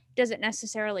doesn't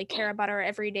necessarily care about our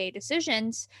everyday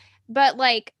decisions. But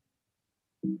like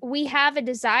we have a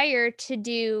desire to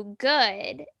do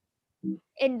good,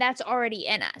 and that's already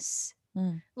in us.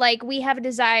 Like we have a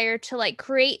desire to like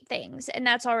create things, and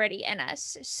that's already in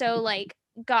us. So like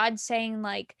God saying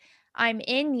like I'm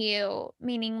in you,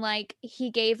 meaning like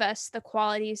he gave us the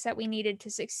qualities that we needed to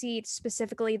succeed,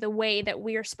 specifically the way that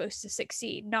we're supposed to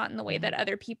succeed, not in the way that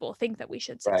other people think that we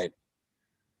should succeed. Right.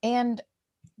 And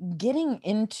getting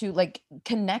into like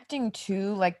connecting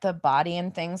to like the body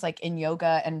and things like in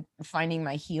yoga and finding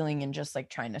my healing and just like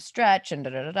trying to stretch and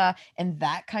and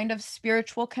that kind of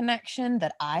spiritual connection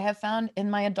that I have found in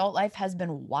my adult life has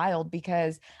been wild,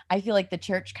 because I feel like the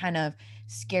church kind of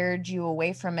scared you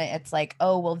away from it. It's like,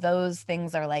 oh, well, those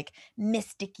things are like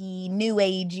mysticky, new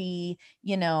agey,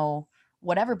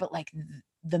 whatever. But like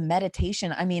the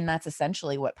meditation, I mean, that's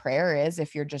essentially what prayer is.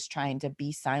 If you're just trying to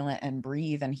be silent and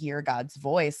breathe and hear God's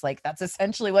voice, like that's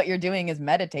essentially what you're doing, is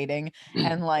meditating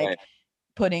and like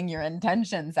putting your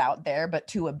intentions out there, but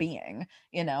to a being,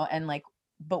 and like,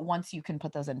 but once you can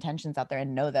put those intentions out there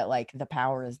and know that like the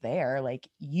power is there, like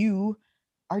you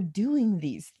are doing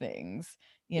these things,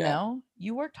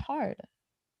 you worked hard.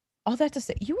 All that to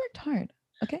say, you worked hard.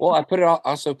 Okay. Well, I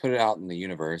also put it out in the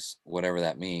universe, whatever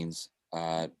that means.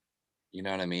 You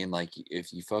know what I mean? Like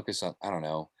if you focus on, I don't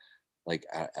know, like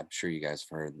I'm sure you guys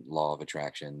have heard law of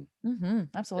attraction.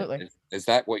 Absolutely. Is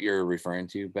that what you're referring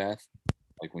to, Beth?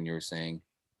 Like when you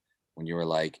were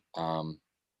like, well,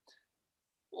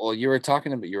 you were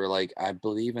talking about, you were like, I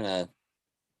believe in a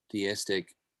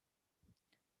theistic.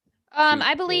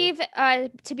 I believe,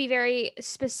 to be very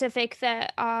specific,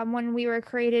 that when we were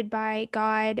created by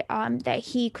God, that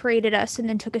He created us and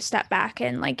then took a step back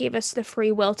and like gave us the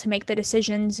free will to make the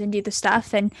decisions and do the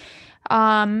stuff, and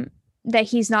that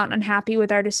He's not unhappy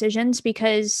with our decisions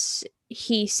because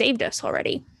He saved us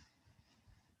already.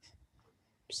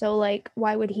 So like,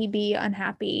 why would He be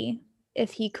unhappy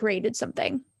if He created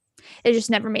something? It just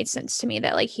never made sense to me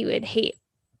that like He would hate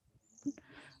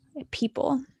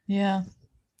people. Yeah.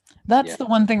 That's the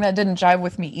one thing that didn't jive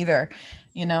with me either.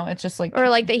 It's just like, or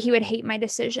like that He would hate my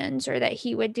decisions, or that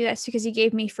He would do this because He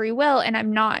gave me free will and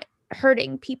I'm not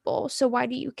hurting people. So why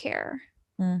do you care?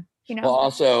 Well,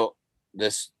 also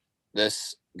this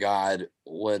God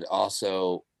would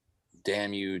also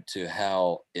damn you to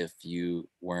hell if you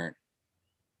weren't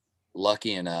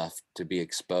lucky enough to be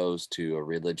exposed to a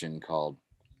religion called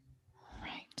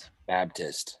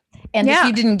Baptist. And if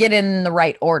you didn't get in the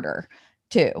right order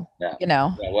too, Yeah,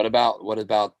 what about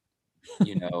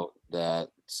the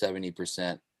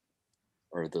 70%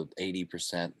 or the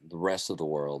 80%, the rest of the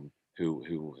world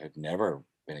who have never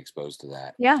been exposed to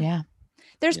that? Yeah.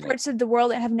 There's parts of the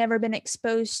world that have never been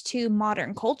exposed to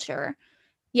modern culture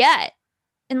yet.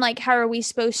 And like, how are we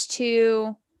supposed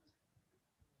to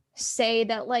say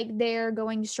that like they're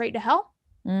going straight to hell?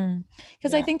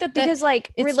 Because I think that because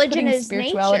like religion is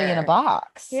spirituality nature in a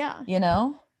box. Yeah.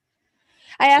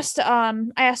 I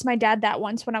asked my dad that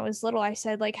once when I was little. I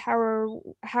said, like, how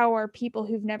are people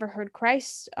who've never heard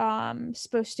Christ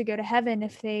supposed to go to heaven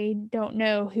if they don't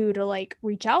know who to like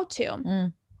reach out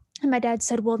to? And my dad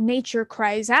said, well, nature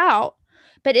cries out.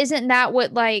 But isn't that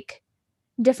what like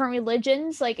different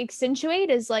religions like accentuate,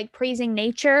 is like praising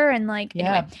nature? And like,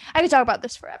 anyway, I could talk about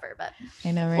this forever, but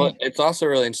I know, right? Well, it's also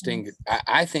really interesting.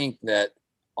 I think that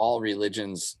all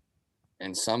religions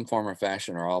in some form or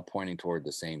fashion are all pointing toward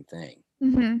the same thing.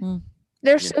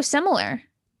 They're so similar.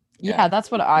 Yeah,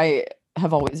 that's what I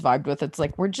have always vibed with. It's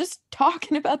like, we're just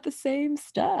talking about the same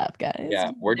stuff, guys.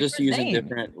 Yeah, we're just using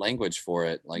different language for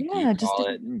it. Like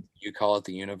you call it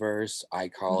the universe, I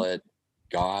call it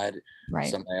God,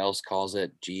 somebody else calls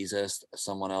it Jesus,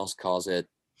 someone else calls it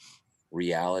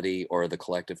reality or the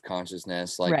collective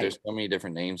consciousness. Like there's so many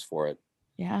different names for it.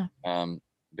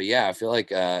 But yeah, I feel like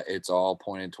it's all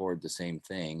pointed toward the same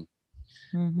thing.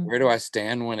 Where do I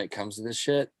stand when it comes to this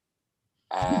shit?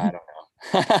 I don't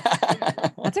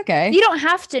know. That's okay. You don't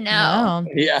have to know.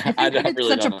 No. Yeah, I think that it's really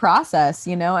such a don't know. process,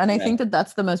 and I Yeah. think that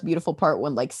that's the most beautiful part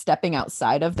when like stepping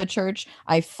outside of the church.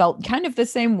 I felt kind of the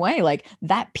same way, like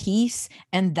that peace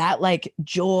and that like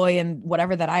joy and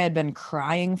whatever that I had been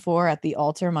crying for at the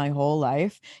altar my whole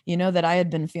life, that I had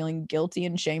been feeling guilty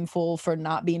and shameful for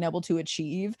not being able to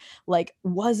achieve, like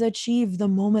was achieved the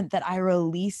moment that I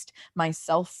released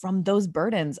myself from those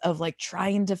burdens of like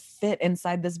trying to fit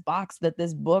inside this box that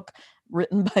this book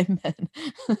written by men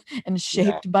and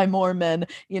shaped by more men,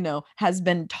 has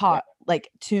been taught like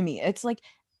to me. It's like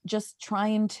just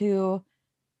trying to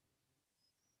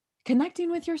connecting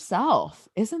with yourself.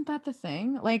 Isn't that the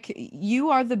thing? Like you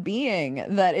are the being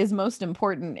that is most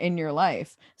important in your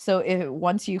life. So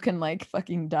once you can like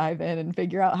fucking dive in and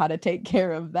figure out how to take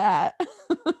care of that,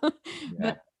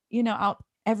 but out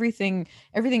everything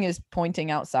is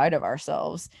pointing outside of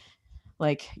ourselves.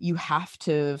 Like you have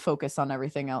to focus on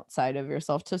everything outside of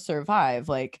yourself to survive.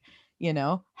 Like,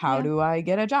 how do I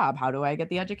get a job? How do I get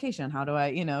the education? How do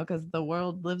I, because the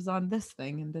world lives on this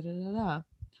thing and da da da da.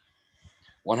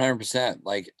 100%.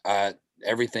 Like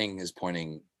everything is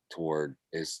pointing toward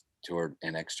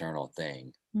an external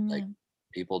thing. Like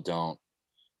people don't,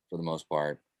 for the most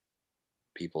part,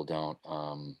 people don't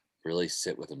really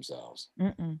sit with themselves.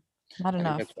 Not I think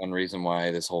enough. that's one reason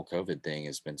why this whole COVID thing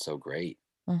has been so great,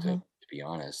 to be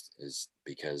honest, is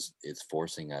because it's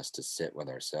forcing us to sit with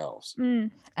ourselves.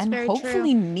 And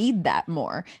hopefully need that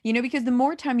more, because the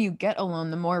more time you get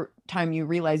alone, the more time you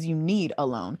realize you need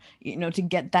alone, to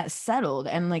get that settled.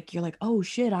 And like, you're like, oh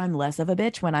shit, I'm less of a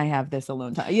bitch when I have this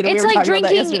alone time.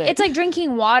 It's like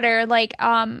drinking water. Like,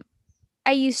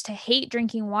 I used to hate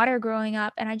drinking water growing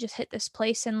up, and I just hit this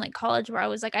place in like college where I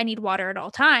was like, I need water at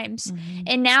all times.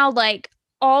 And now like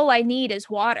all I need is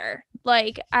water.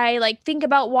 Like I like think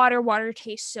about water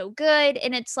tastes so good.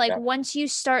 And it's like once you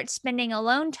start spending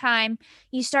alone time,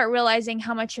 you start realizing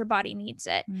how much your body needs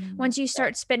it. Once you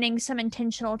start spending some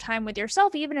intentional time with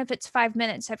yourself, even if it's 5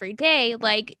 minutes every day,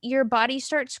 like your body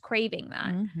starts craving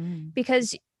that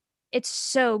because it's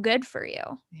so good for you.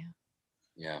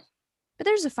 Yeah. But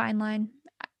there's a fine line.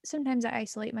 Sometimes I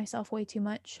isolate myself way too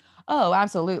much. Oh,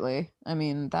 absolutely. I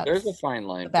mean, There's a fine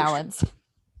line. Balance. Sure.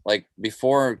 Like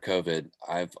before COVID,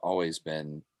 I've always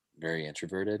been very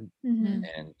introverted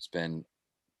and spend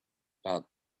about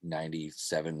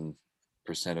 97%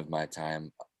 of my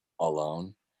time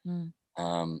alone,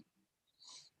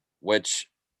 which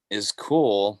is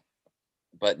cool.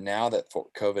 But now that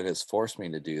COVID has forced me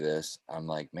to do this, I'm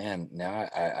like, man, now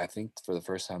I think for the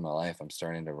first time in my life, I'm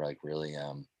starting to like really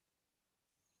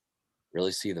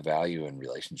see the value in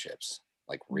relationships.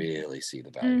 Like really see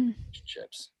the value in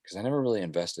relationships, because I never really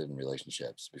invested in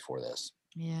relationships before this.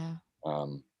 Yeah.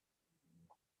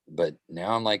 But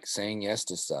now I'm like saying yes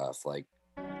to stuff like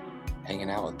hanging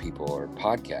out with people or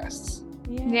podcasts.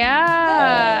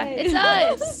 Yeah, it's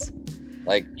us.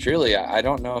 Like truly, I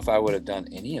don't know if I would have done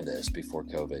any of this before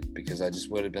COVID, because I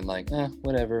just would have been like,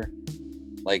 whatever.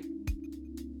 Like,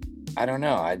 I don't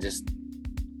know. I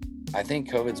think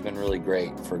COVID's been really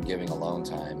great for giving alone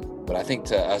time. But I think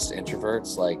to us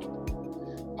introverts, like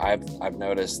I've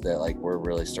noticed that like we're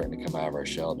really starting to come out of our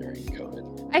shell during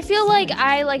COVID. I feel like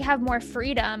I like have more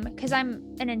freedom because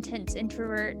I'm an intense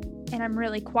introvert and I'm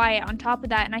really quiet on top of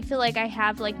that. And I feel like I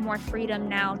have like more freedom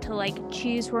now to like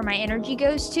choose where my energy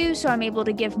goes to. So I'm able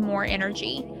to give more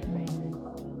energy.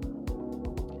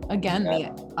 Again,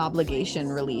 the obligation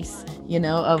release,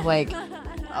 of like,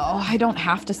 oh, I don't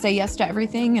have to say yes to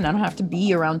everything and I don't have to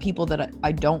be around people that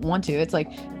I don't want to. It's like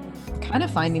kind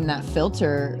of finding that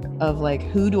filter of like,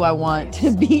 who do I want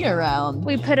to be around?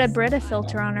 We put a Brita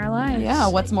filter on our lives. Yeah,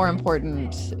 what's more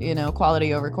important,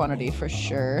 quality over quantity for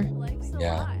sure.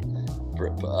 Yeah.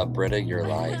 Brita your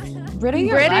life. Brita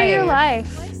your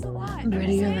life.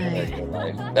 Brita your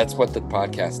life. That's what the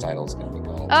podcast title is going to be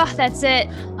called. Oh, that's it.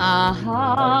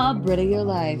 Brita your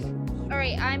life. All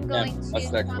right, I'm going to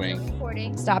stop the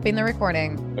recording. Stopping the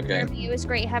recording. Okay. Jeremy, it was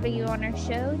great having you on our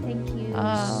show. Thank you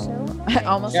so much. I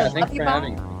almost thanks for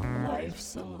having me.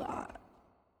 Life's a lot.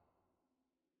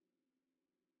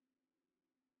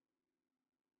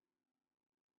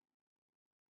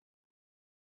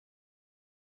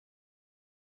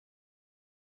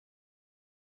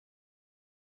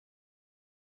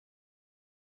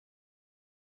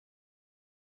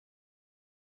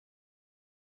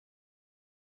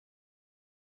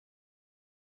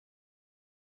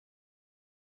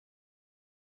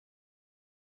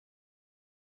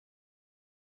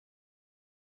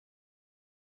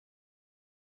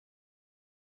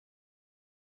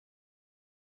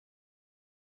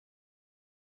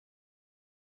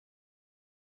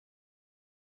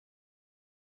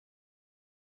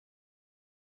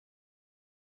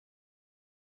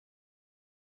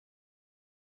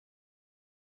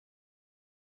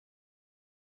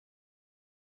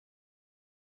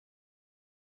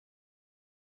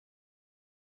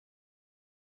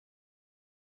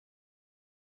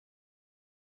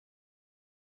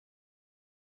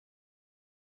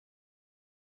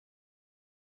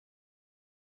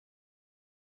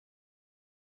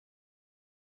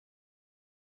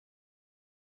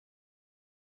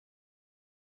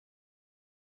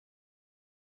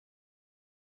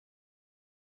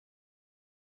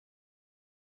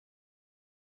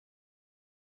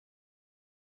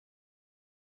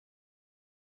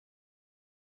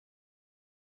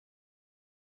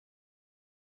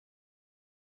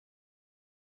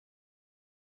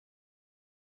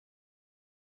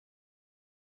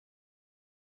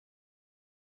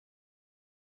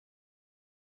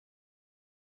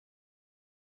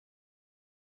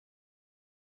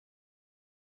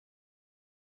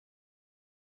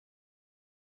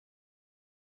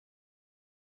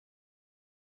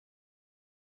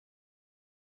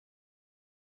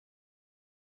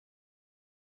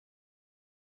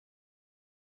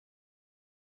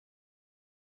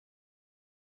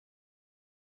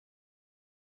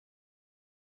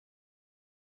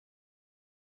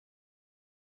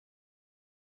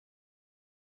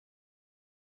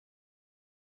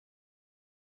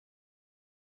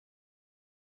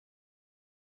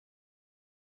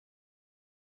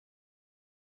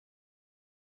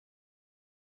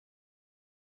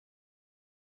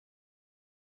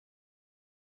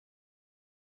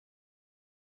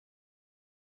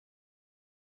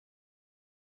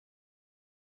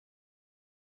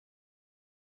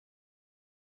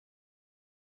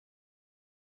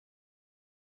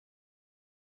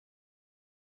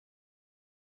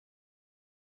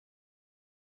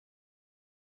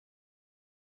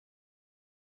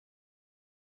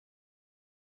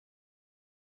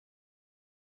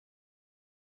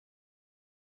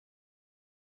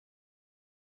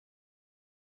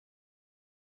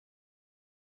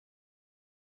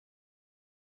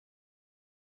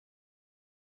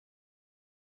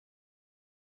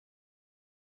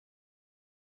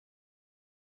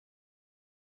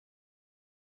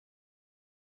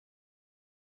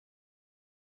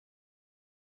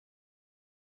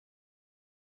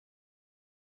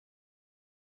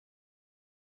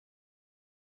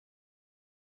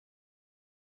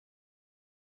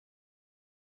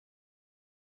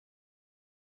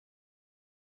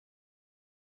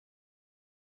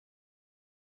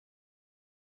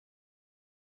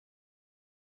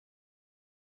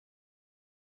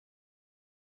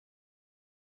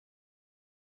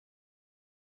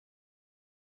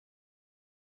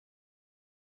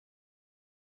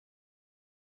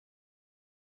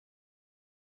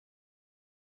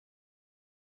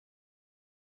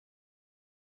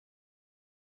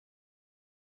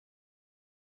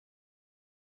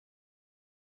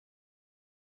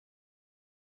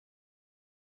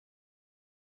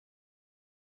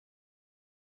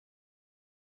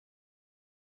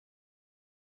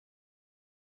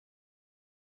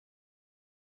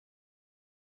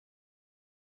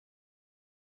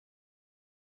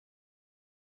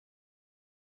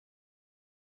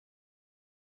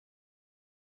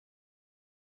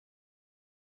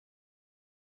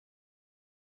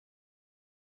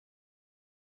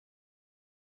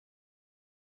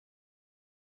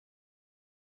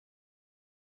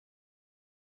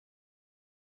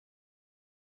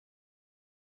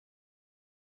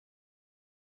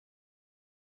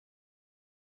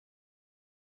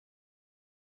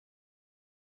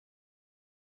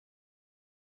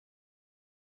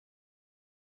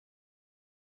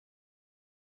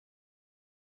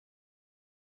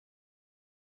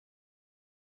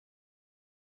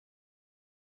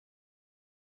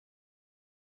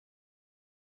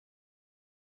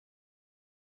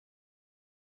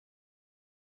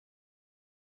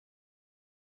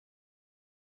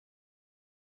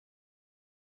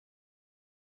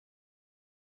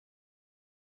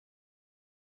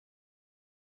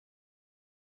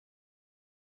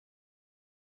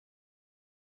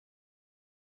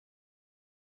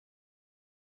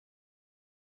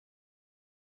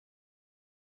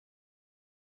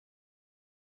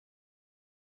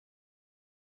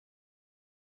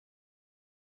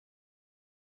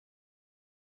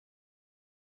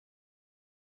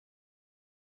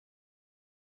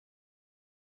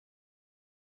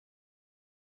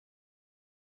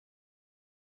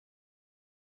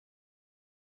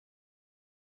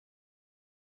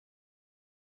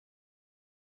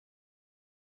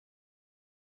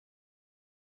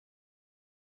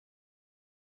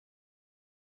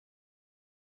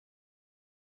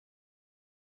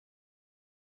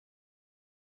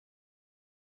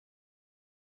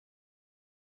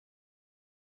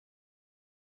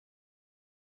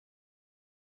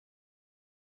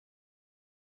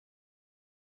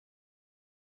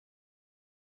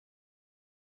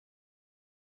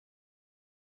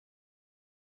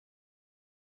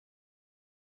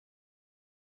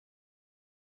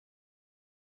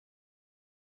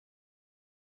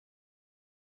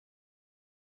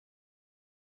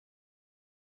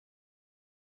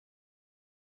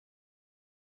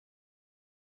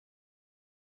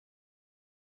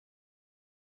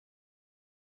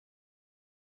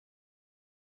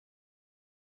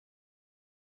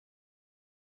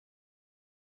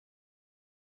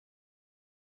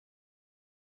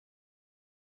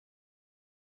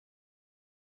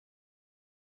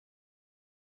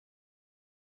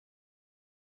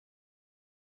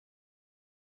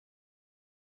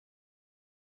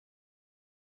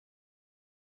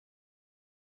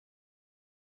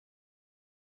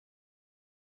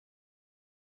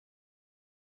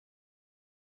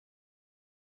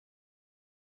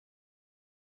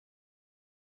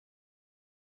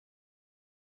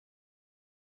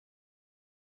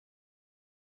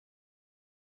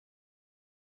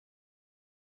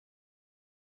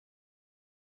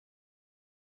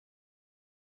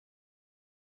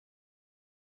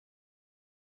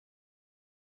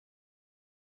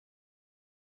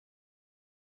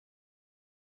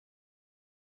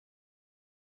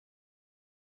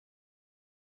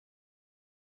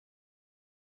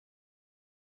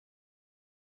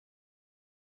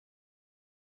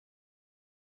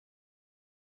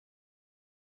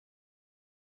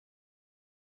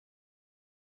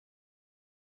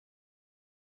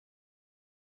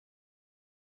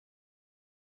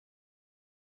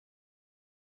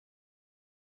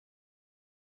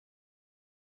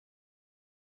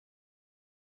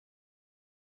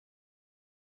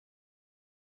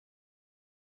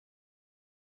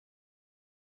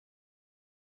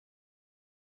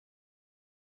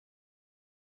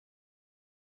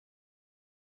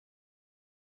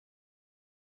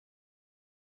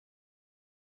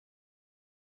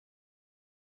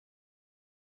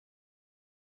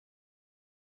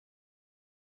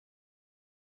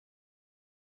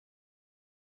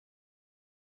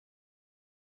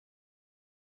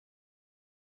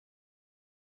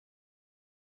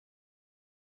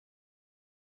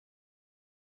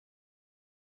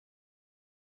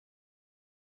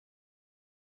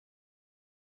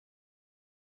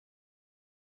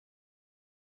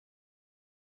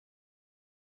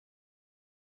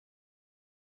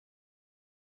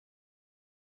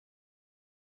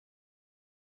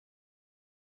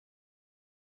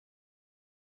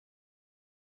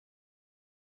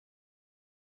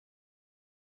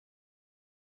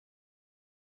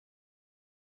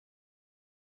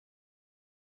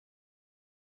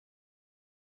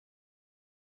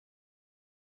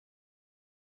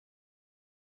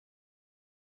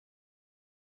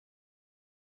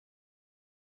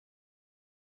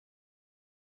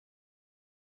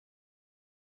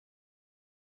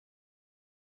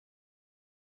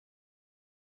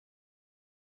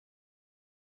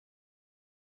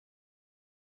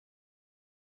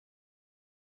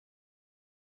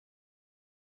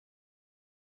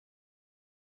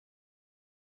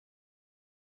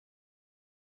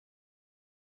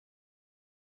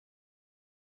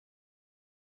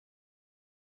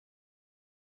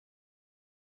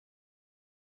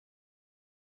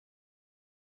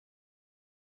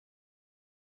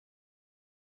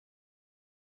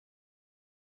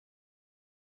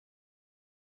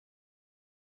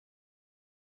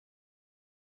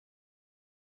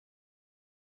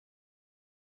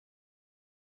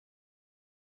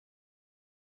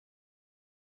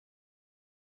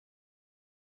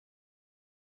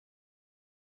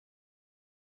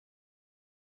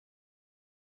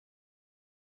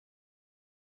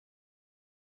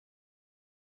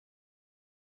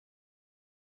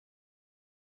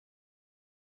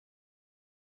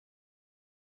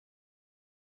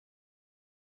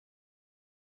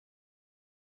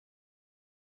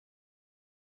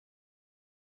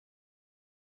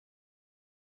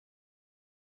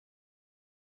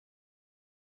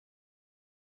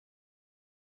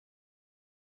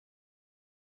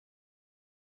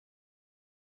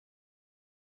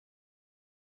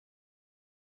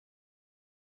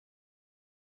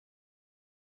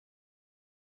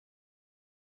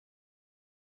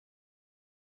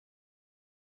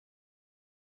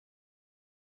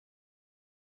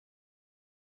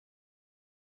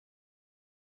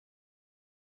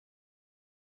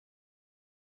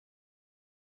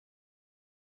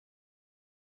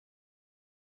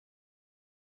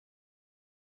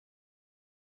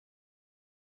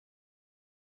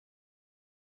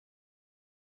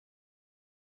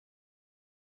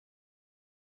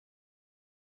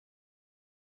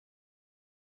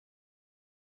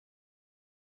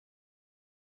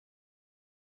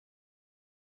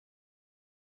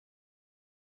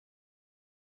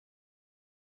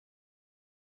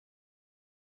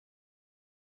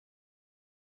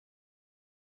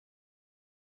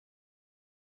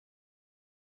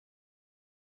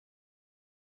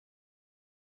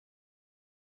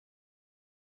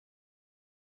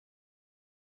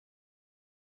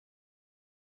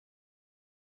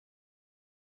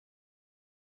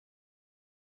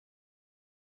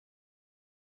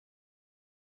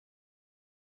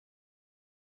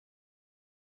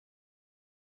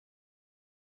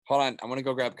 Hold on. I'm going to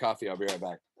go grab coffee. I'll be right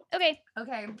back. Okay.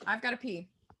 Okay, I've got to pee.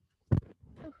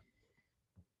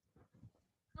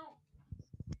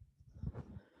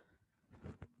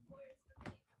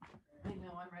 I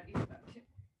know, I'm ready for that too.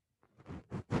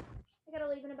 I gotta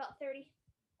leave in about 30.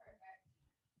 Perfect.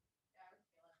 Yeah, I was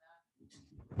feeling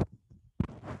that.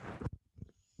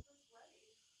 So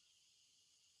sweaty.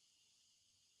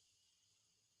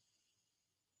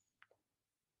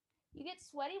 You get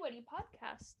sweaty when you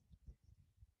podcast.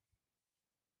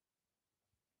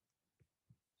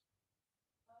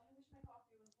 I wish my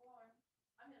coffee was warm.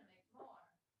 I'm gonna make more.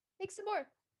 Make some more.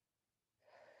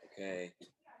 Okay.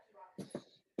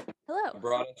 Hello. I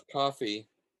brought us coffee.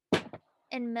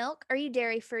 And milk. Are you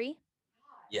dairy free?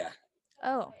 Yeah.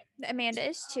 Oh, Amanda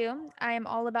is too. I am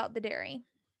all about the dairy.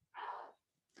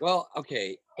 Well,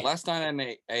 okay. Last night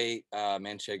I ate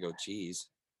manchego cheese.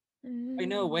 Wait,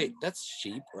 no, wait. That's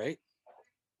sheep, right?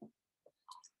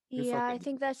 You're Yeah, I fucking-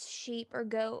 think that's sheep or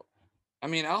goat. I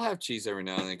mean, I'll have cheese every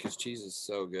now and then because cheese is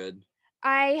so good.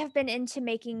 I have been into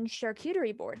making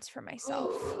charcuterie boards for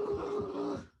myself.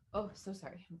 Oh, so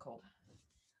sorry. I'm cold.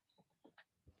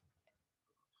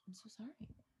 I'm so sorry.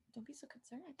 Don't be so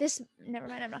concerned. Never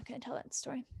mind. I'm not going to tell that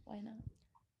story. Why not?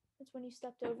 That's when you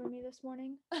stepped over me this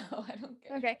morning. Oh, I don't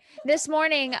care. Okay. This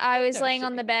morning I was No laying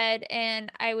on the shame. bed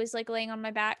and I was like laying on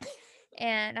my back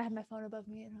and I had my phone above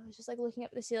me and I was just like looking up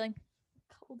at the ceiling.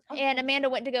 Cold. And Amanda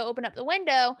went to go open up the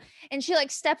window and she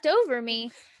like stepped over me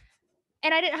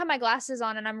and I didn't have my glasses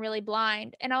on and I'm really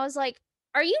blind. And I was like,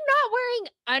 "Are you not wearing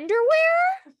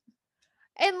underwear?"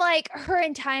 And like her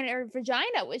entire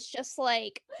vagina was just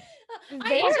like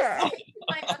I just there. took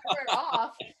my underwear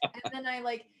off, and then I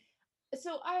like.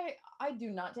 So I do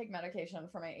not take medication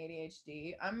for my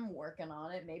ADHD. I'm working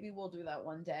on it. Maybe we'll do that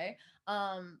one day.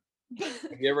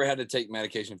 Have you ever had to take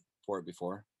medication for it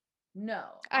before? No,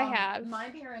 I have. My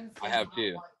parents. I did have not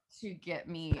too. want to get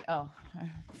me. Oh, I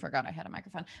forgot I had a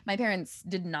microphone. My parents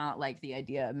did not like the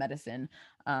idea of medicine.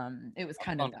 It was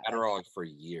kind of on Adderall for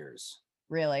years.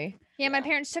 really. Yeah, my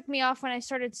parents took me off when I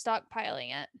started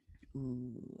stockpiling it.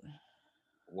 Ooh.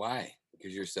 Why?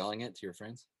 Because you're selling it to your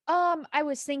friends? I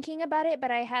was thinking about it,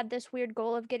 but I had this weird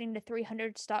goal of getting to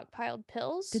 300 stockpiled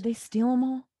pills. Did they steal them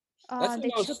all? That's the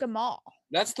They most- took them all.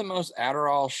 That's the most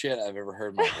Adderall shit I've ever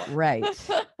heard in my life.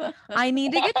 Right. I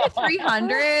need to get to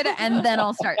 300 and then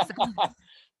I'll start selling.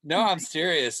 No, I'm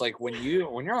serious. Like when you're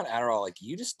on Adderall, like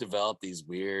you just develop these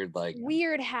weird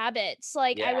Habits.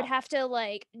 Like I would Yeah. have to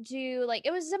like do like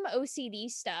it was some OCD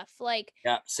stuff. Like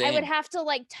yeah, same. I would have to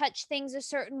like touch things a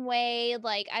certain way.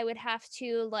 Like I would have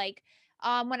to like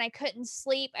when I couldn't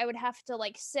sleep, I would have to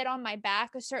like sit on my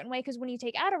back a certain way because when you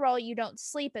take Adderall, you don't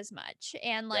sleep as much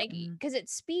and like Mhm. because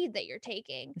it's speed that you're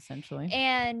taking. Essentially.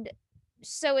 And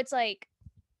so it's like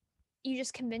you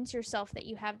just convince yourself that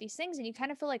you have these things and you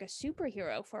kind of feel like a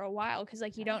superhero for a while because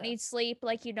like you don't need sleep,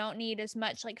 like you don't need as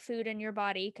much like food in your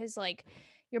body because like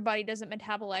your body doesn't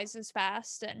metabolize as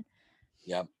fast. And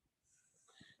Yep.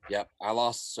 I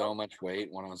lost so much weight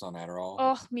when I was on Adderall.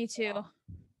 oh, me too.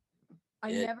 I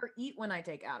It- never eat when I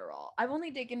take Adderall. I've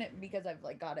only taken it because I've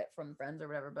like got it from friends or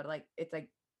whatever, but like it's like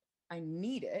I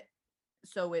need it.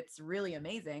 So it's really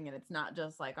amazing and it's not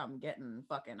just like I'm getting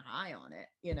fucking high on it,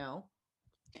 you know?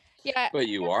 Yeah. But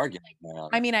you are getting on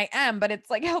I it. mean, I am, but it's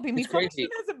like helping me It's crazy. function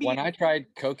as a When being. I tried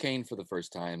cocaine for the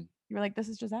first time, You were like, this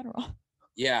is just Adderall.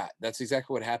 yeah, that's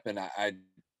exactly what happened.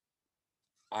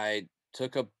 I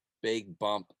took a big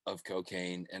bump of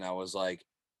cocaine and I was like,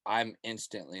 I'm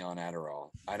instantly on Adderall.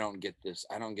 I don't get this.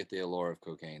 I don't get the allure of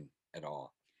cocaine at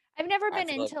all. I've never I been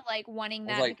feel into like wanting I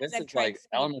that was like, because this I've is tried like speed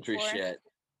elementary before. shit.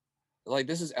 Like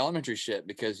this is elementary shit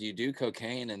because you do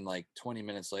cocaine and like 20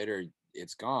 minutes later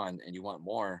it's gone and you want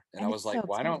more. And I And was it's like, so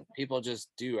why don't expensive. people just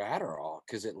do Adderall?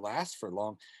 Because it lasts for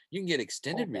long. You can get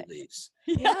extended Whole day. release.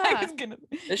 Yeah, I Yeah. was gonna.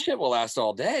 This shit will last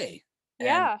all day. And-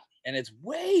 Yeah. And it's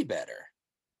way better.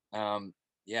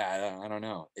 Yeah, I don't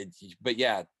know. But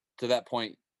yeah, to that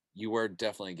point, you were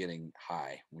definitely getting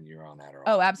high when you were on Adderall.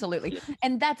 Oh, absolutely.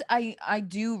 And that's I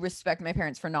do respect my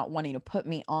parents for not wanting to put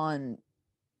me on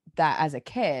that as a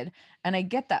kid, and I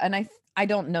get that, and I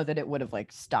don't know that it would have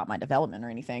like stopped my development or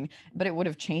anything, but it would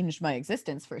have changed my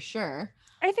existence for sure.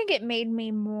 I think it made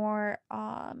me more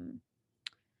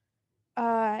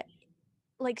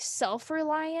like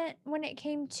self-reliant when it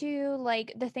came to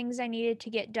like the things I needed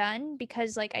to get done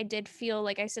because like I did feel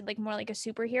like I said like more like a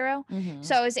superhero. Mhm.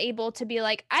 So I was able to be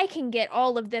like I can get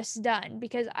all of this done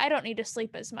because I don't need to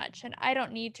sleep as much and I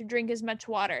don't need to drink as much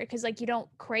water because like you don't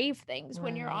crave things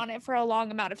when you're Right. on it for a long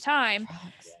amount of time.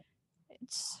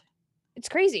 Drugs. It's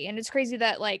crazy, and it's crazy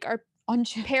that like our On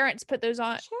parents put those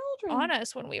on children.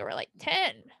 us when we were like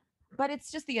 10. but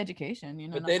it's just the education,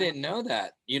 But they didn't know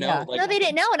that, Yeah. No, they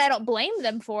didn't know, and I don't blame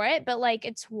them for it, but like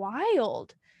it's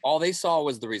wild. all they saw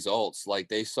was the results. Like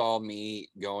they saw me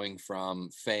going from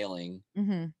failing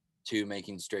to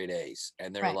making straight A's,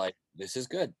 and they were like, "This is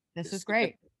good. This is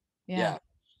great." Good. Yeah.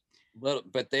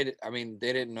 But they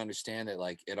didn't understand that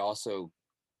like it also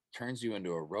turns you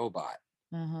into a robot,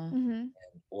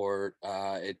 or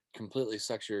it completely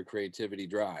sucks your creativity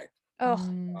dry. Oh,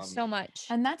 so much.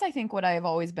 And that's, I think, what I've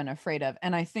always been afraid of.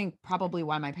 And I think probably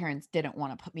why my parents didn't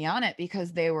want to put me on it,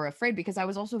 because they were afraid, because I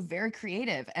was also very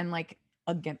creative. And like,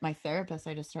 again, my therapist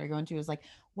I just started going to was like,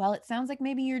 well, it sounds like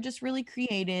maybe you're just really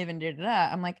creative and da da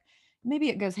da. I'm like, maybe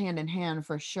it goes hand in hand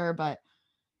for sure. But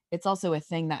it's also a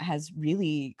thing that has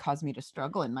really caused me to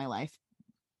struggle in my life,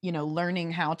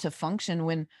 learning how to function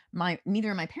when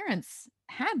neither of my parents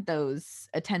had those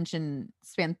attention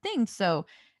span things. So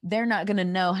they're not going to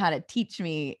know how to teach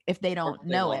me if they don't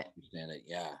know it. Understand it.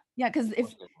 Yeah. Yeah. Cause if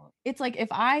it's like, if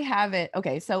I have it,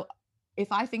 okay. So if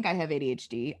I think I have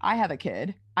ADHD, I have a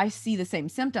kid, I see the same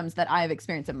symptoms that I have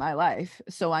experienced in my life.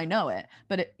 So I know it,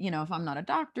 but if I'm not a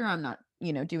doctor, I'm not,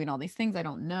 doing all these things, I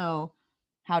don't know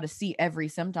how to see every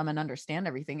symptom and understand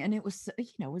everything. And it was,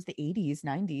 it was the 80s,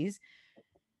 90s.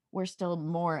 We're still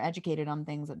more educated on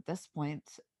things at this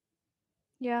point.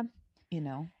 Yeah.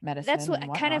 Medicine. That's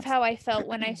what kind of how I felt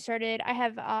when I started. I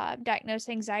have diagnosed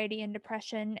anxiety and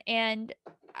depression, and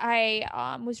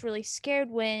I was really scared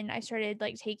when I started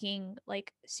like taking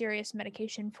like serious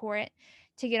medication for it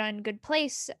to get on a good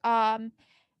place.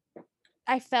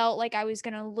 I felt like I was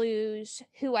going to lose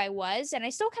who I was. And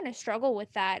I still kind of struggle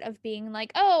with that, of being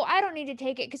like, oh, I don't need to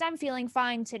take it because I'm feeling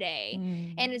fine today.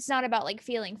 And it's not about like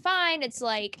feeling fine. It's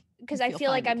like, because I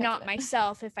feel like I'm not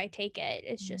myself if I take it.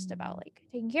 It's just about like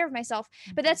taking care of myself.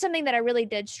 But that's something that I really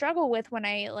did struggle with when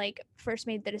I like first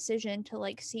made the decision to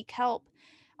like seek help,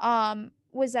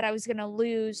 was that I was going to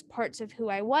lose parts of who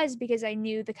I was, because I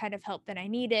knew the kind of help that I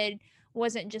needed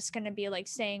wasn't just going to be like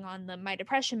staying on my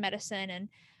depression medicine. And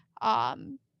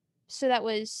so that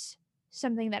was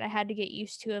something that I had to get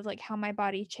used to, of like how my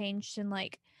body changed, and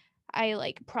like I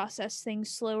like process things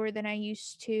slower than I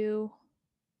used to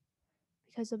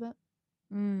because of it.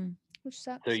 Which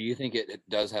sucks. So you think it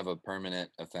does have a permanent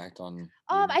effect on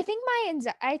I think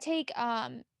I take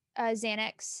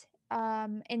Xanax,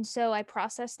 and so I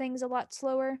process things a lot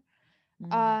slower.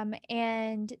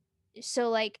 And so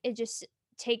like it just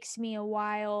takes me a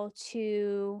while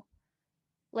to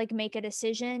like make a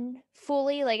decision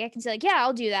fully. Like I can say like, yeah,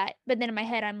 I'll do that. But then in my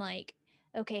head, I'm like,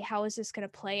 okay, how is this going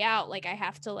to play out? Like I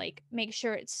have to like make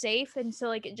sure it's safe. And so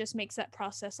like, it just makes that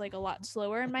process like a lot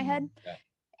slower in my head. Yeah.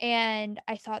 And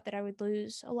I thought that I would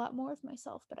lose a lot more of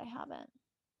myself, but I haven't.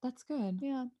 That's good.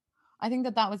 Yeah. I think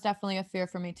that was definitely a fear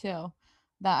for me too.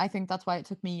 That I think that's why it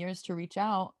took me years to reach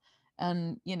out.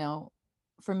 And,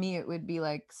 for me, it would be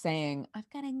like saying, I've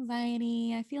got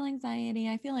anxiety. I feel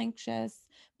anxious.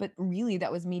 But really,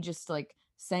 that was me just like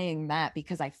saying that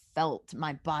because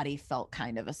my body felt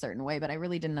kind of a certain way, but I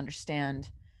really didn't understand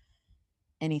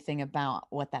anything about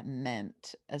what that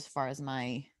meant as far as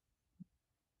my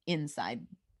inside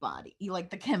body, like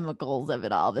the chemicals of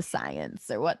it all, the science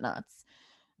or whatnots.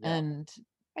 Yeah. And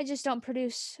I just don't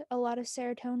produce a lot of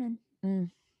serotonin.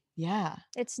 Yeah.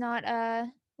 It's not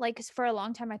like, 'cause for a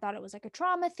long time I thought it was like a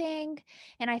trauma thing,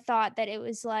 and I thought that it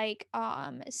was like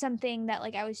something that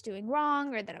like I was doing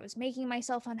wrong, or that I was making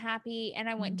myself unhappy. And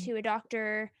I went to a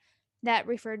doctor that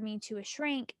referred me to a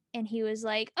shrink, and he was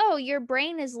like, oh, your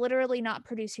brain is literally not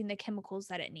producing the chemicals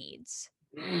that it needs.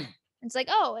 It's like,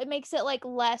 oh, it makes it like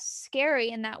less scary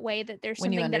in that way, that there's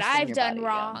When you something that understand I've your done body, yeah.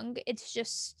 wrong. It's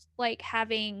just like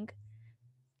having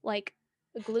like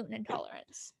a gluten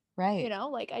intolerance. Right.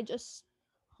 Like I just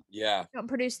Yeah. don't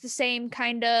produce the same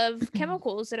kind of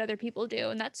chemicals that other people do,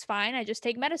 and that's fine. I just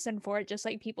take medicine for it, just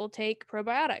like people take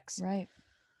probiotics. Right.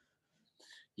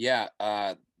 Yeah.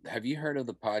 Have you heard of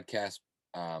the podcast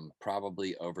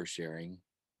Probably Oversharing?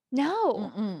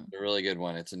 No. It's a really good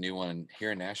one. It's a new one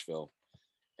here in Nashville,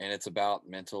 and it's about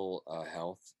mental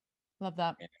health. Love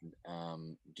that.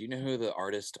 And do you know who the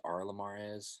artist R. Lamar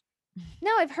is?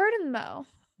 No, I've heard him though.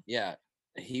 Yeah,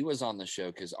 he was on the show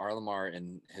because R. Lamar,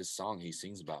 in his song, he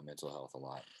sings about mental health a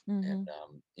lot. And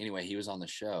anyway, he was on the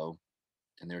show,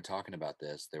 and they were talking about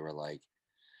this. They were like,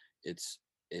 it's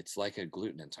like a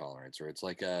gluten intolerance, or it's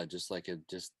like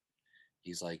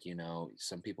he's like,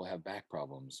 some people have back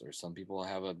problems, or some people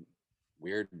have a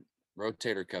weird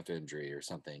rotator cuff injury or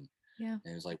something. Yeah.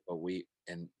 And it was like, but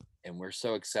we're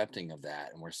so accepting of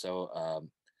that, and we're so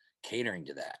catering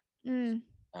to that.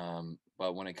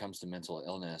 But when it comes to mental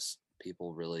illness,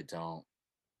 people really don't.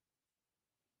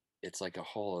 It's like a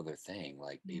whole other thing.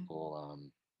 Like people,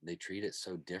 they treat it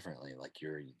so differently. Like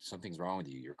something's wrong with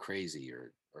you. You're crazy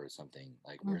or something.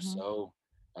 Like we're so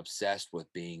obsessed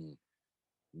with being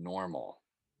normal.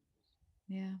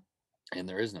 Yeah. And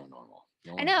there is no normal.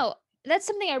 I know that's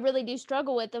something I really do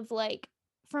struggle with, of like,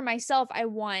 for myself, I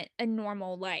want a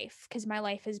normal life because my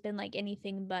life has been like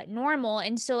anything but normal.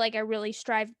 And so like I really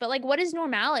strive, but like, what is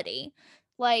normality?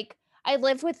 Like, I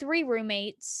live with 3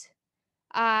 roommates.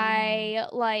 I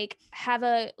like have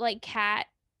a like cat.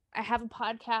 I have a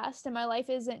podcast, and my life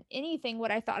isn't anything what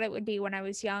I thought it would be when I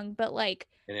was young, but like,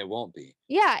 and it won't be.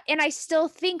 yeah. And I still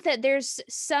think that there's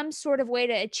some sort of way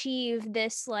to achieve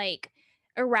this like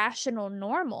irrational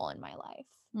normal in my life.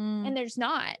 And there's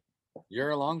not.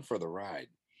 You're along for the ride.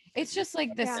 It's just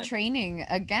like this training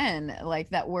again,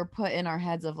 like that we're put in our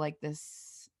heads of like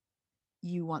this,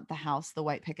 you want the house, the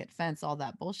white picket fence, all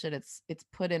that bullshit. It's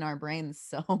put in our brains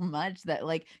so much that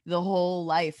like the whole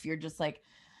life you're just like,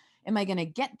 am I going to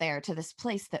get there to this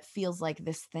place that feels like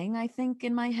this thing I think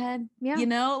in my head? Yeah. You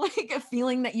know, like a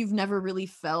feeling that you've never really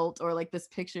felt, or like this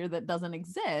picture that doesn't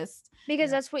exist.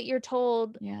 Because that's what you're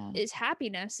told is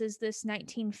happiness, is this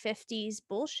 1950s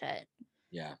bullshit.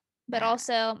 Yeah. But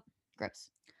also gross.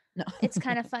 No. It's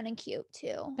kind of fun and cute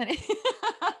too. But you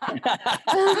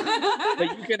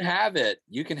can have it.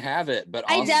 You can have it. But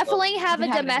I definitely have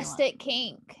a domestic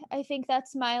kink. I think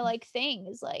that's my like thing,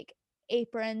 is like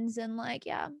aprons and like,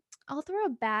 I'll throw a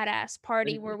badass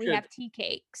party where we have tea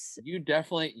cakes.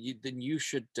 Then you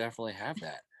should definitely have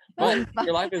that. But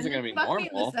your life isn't going to be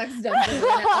normal. The sex dungeon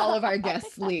when all of our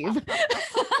guests leave.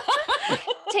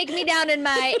 Take me down in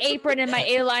my apron and my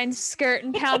A-line skirt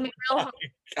and pound me real hard.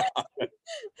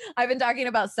 I've been talking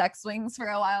about sex swings for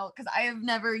a while because I have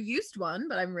never used one,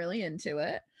 but I'm really into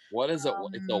it. What is it?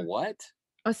 It's a what?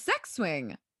 A sex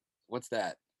swing. What's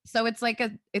that? So it's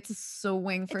a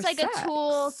swing for sex. It's like a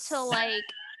tool to like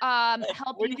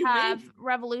help you have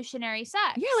revolutionary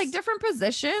sex. Yeah, like different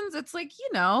positions. It's like,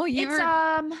 have you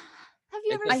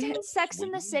ever seen Sex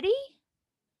in the City?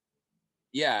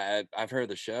 Yeah, I've heard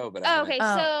the show, but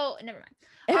so never mind.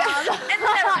 You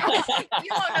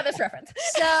won't know this reference.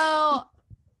 So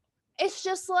it's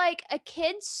just like a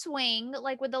kid swing,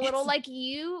 like with a little like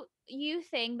you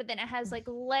thing, but then it has like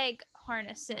leg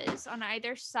harnesses on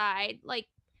either side, like.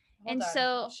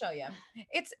 I'll show you.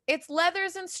 It's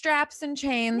leathers and straps and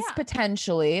chains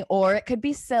potentially, or it could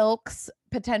be silks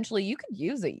potentially. You could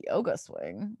use a yoga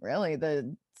swing, really.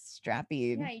 The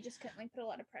strappy. Yeah, you just couldn't like put a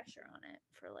lot of pressure on it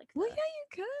for like. Well, yeah, you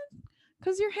could,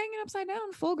 because you're hanging upside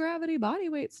down, full gravity body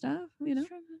weight stuff. That's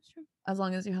true. As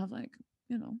long as you have like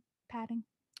padding,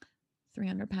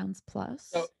 300 pounds plus.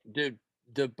 So, do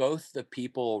both the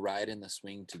people ride in the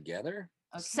swing together?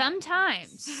 Okay.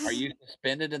 Sometimes. Are you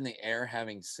suspended in the air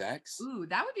having sex? Ooh,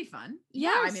 that would be fun.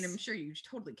 Yes. Yeah, I mean, I'm sure you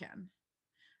totally can.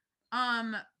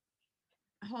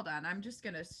 Hold on. I'm just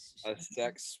gonna. A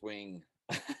sex swing.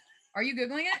 Are you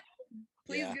Googling it?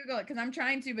 Please Google it, because I'm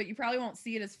trying to, but you probably won't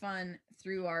see it as fun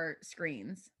through our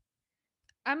screens.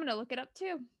 I'm gonna look it up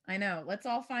too. I know. Let's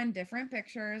all find different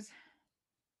pictures.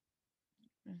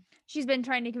 She's been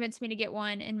trying to convince me to get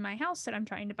one in my house that I'm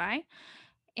trying to buy.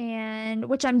 And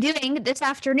which I'm doing this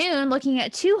afternoon, looking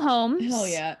at 2 homes. Hell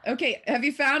yeah. Okay, have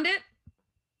you found it?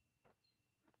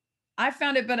 I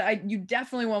found it, but you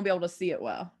definitely won't be able to see it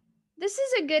well. This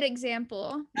is a good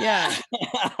example. Yeah.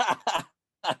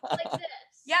 Like this.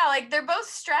 Yeah, like they're both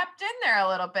strapped in there a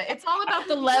little bit. It's all about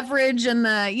the leverage and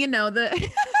the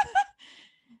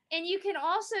And you can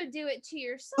also do it to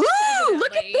yourself. Ooh,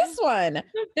 look at this one.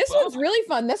 This one's really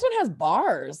fun. This one has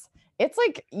bars. It's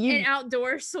like an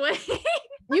outdoor swing.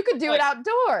 You could do it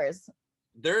outdoors.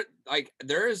 There's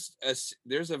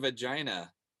a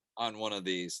vagina on one of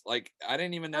these. Like, I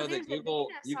didn't even know that Google,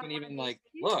 you can even like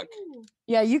look.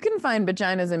 Yeah, you can find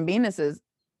vaginas and penises.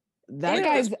 That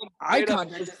guy's eye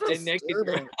contact is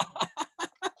disturbing.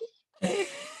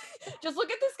 Just look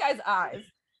at this guy's eyes.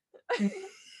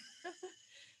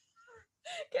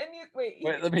 Can you wait?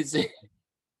 Let me see.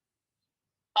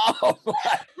 Oh my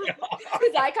God.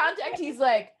 His eye contact, he's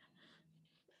like,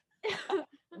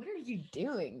 what are you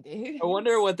doing, dude? I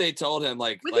wonder what they told him,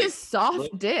 with his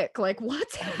soft dick. Like,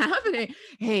 what's happening?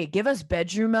 Hey, give us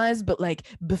bedroom eyes, but like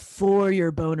before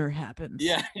your boner happens.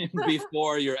 Yeah,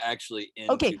 before you're actually in.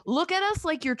 Okay, look at us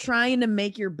like you're trying to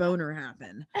make your boner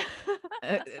happen.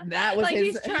 That was like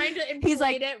his. He's trying to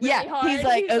inflate it really hard. He's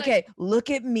like, okay, look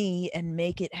at me and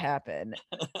make it happen.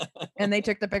 And they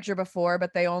took the picture before,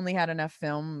 but they only had enough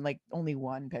film, like only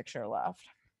one picture left.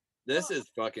 This is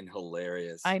fucking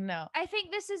hilarious. I know. I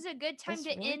think this is a good time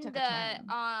to end the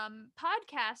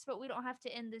podcast, but we don't have to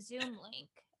end the Zoom link.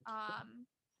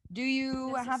 Do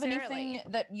you have anything necessarily.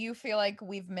 that you feel like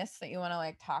we've missed that you want to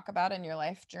like talk about in your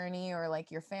life journey or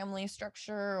like your family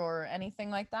structure or anything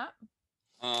like that?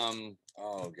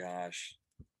 Oh gosh.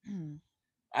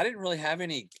 I didn't really have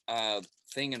any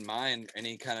thing in mind,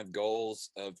 any kind of goals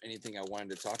of anything I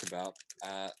wanted to talk about.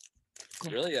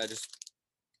 Really, I just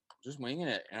winging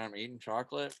it, and I'm eating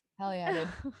chocolate. Hell yeah, dude.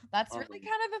 That's really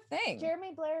kind of a thing.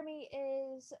 Jeremy Blaremy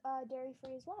is dairy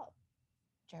free as well.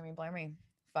 Jeremy Blaremy.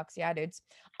 Fucks yeah, dudes.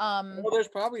 Well, there's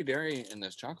probably dairy in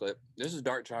this chocolate. This is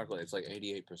dark chocolate. It's like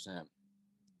 88%.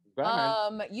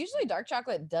 Usually dark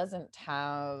chocolate doesn't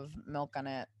have milk on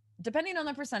it, depending on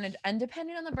the percentage and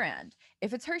depending on the brand.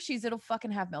 If it's Hershey's, it'll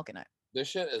fucking have milk in it. This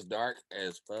shit is dark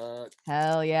as fuck.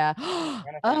 Hell yeah.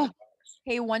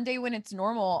 Hey, one day when it's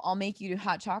normal, I'll make you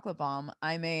hot chocolate bomb.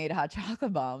 I made hot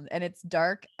chocolate bomb and it's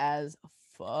dark as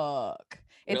fuck.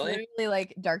 It's Really? literally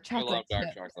like dark chocolate, I love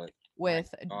dark chocolate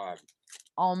with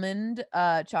almond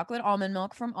chocolate almond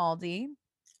milk from Aldi.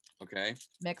 Okay.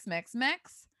 Mix.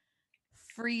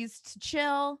 Freeze to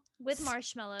chill. With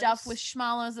marshmallows. Stuff with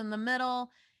schmallows in the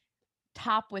middle.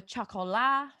 Top with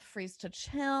chocolat. Freeze to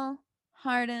chill.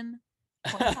 Harden.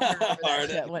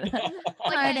 Harden. Like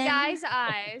that guy's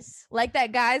eyes. Like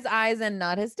that guy's eyes and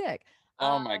not his dick.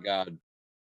 Oh my god.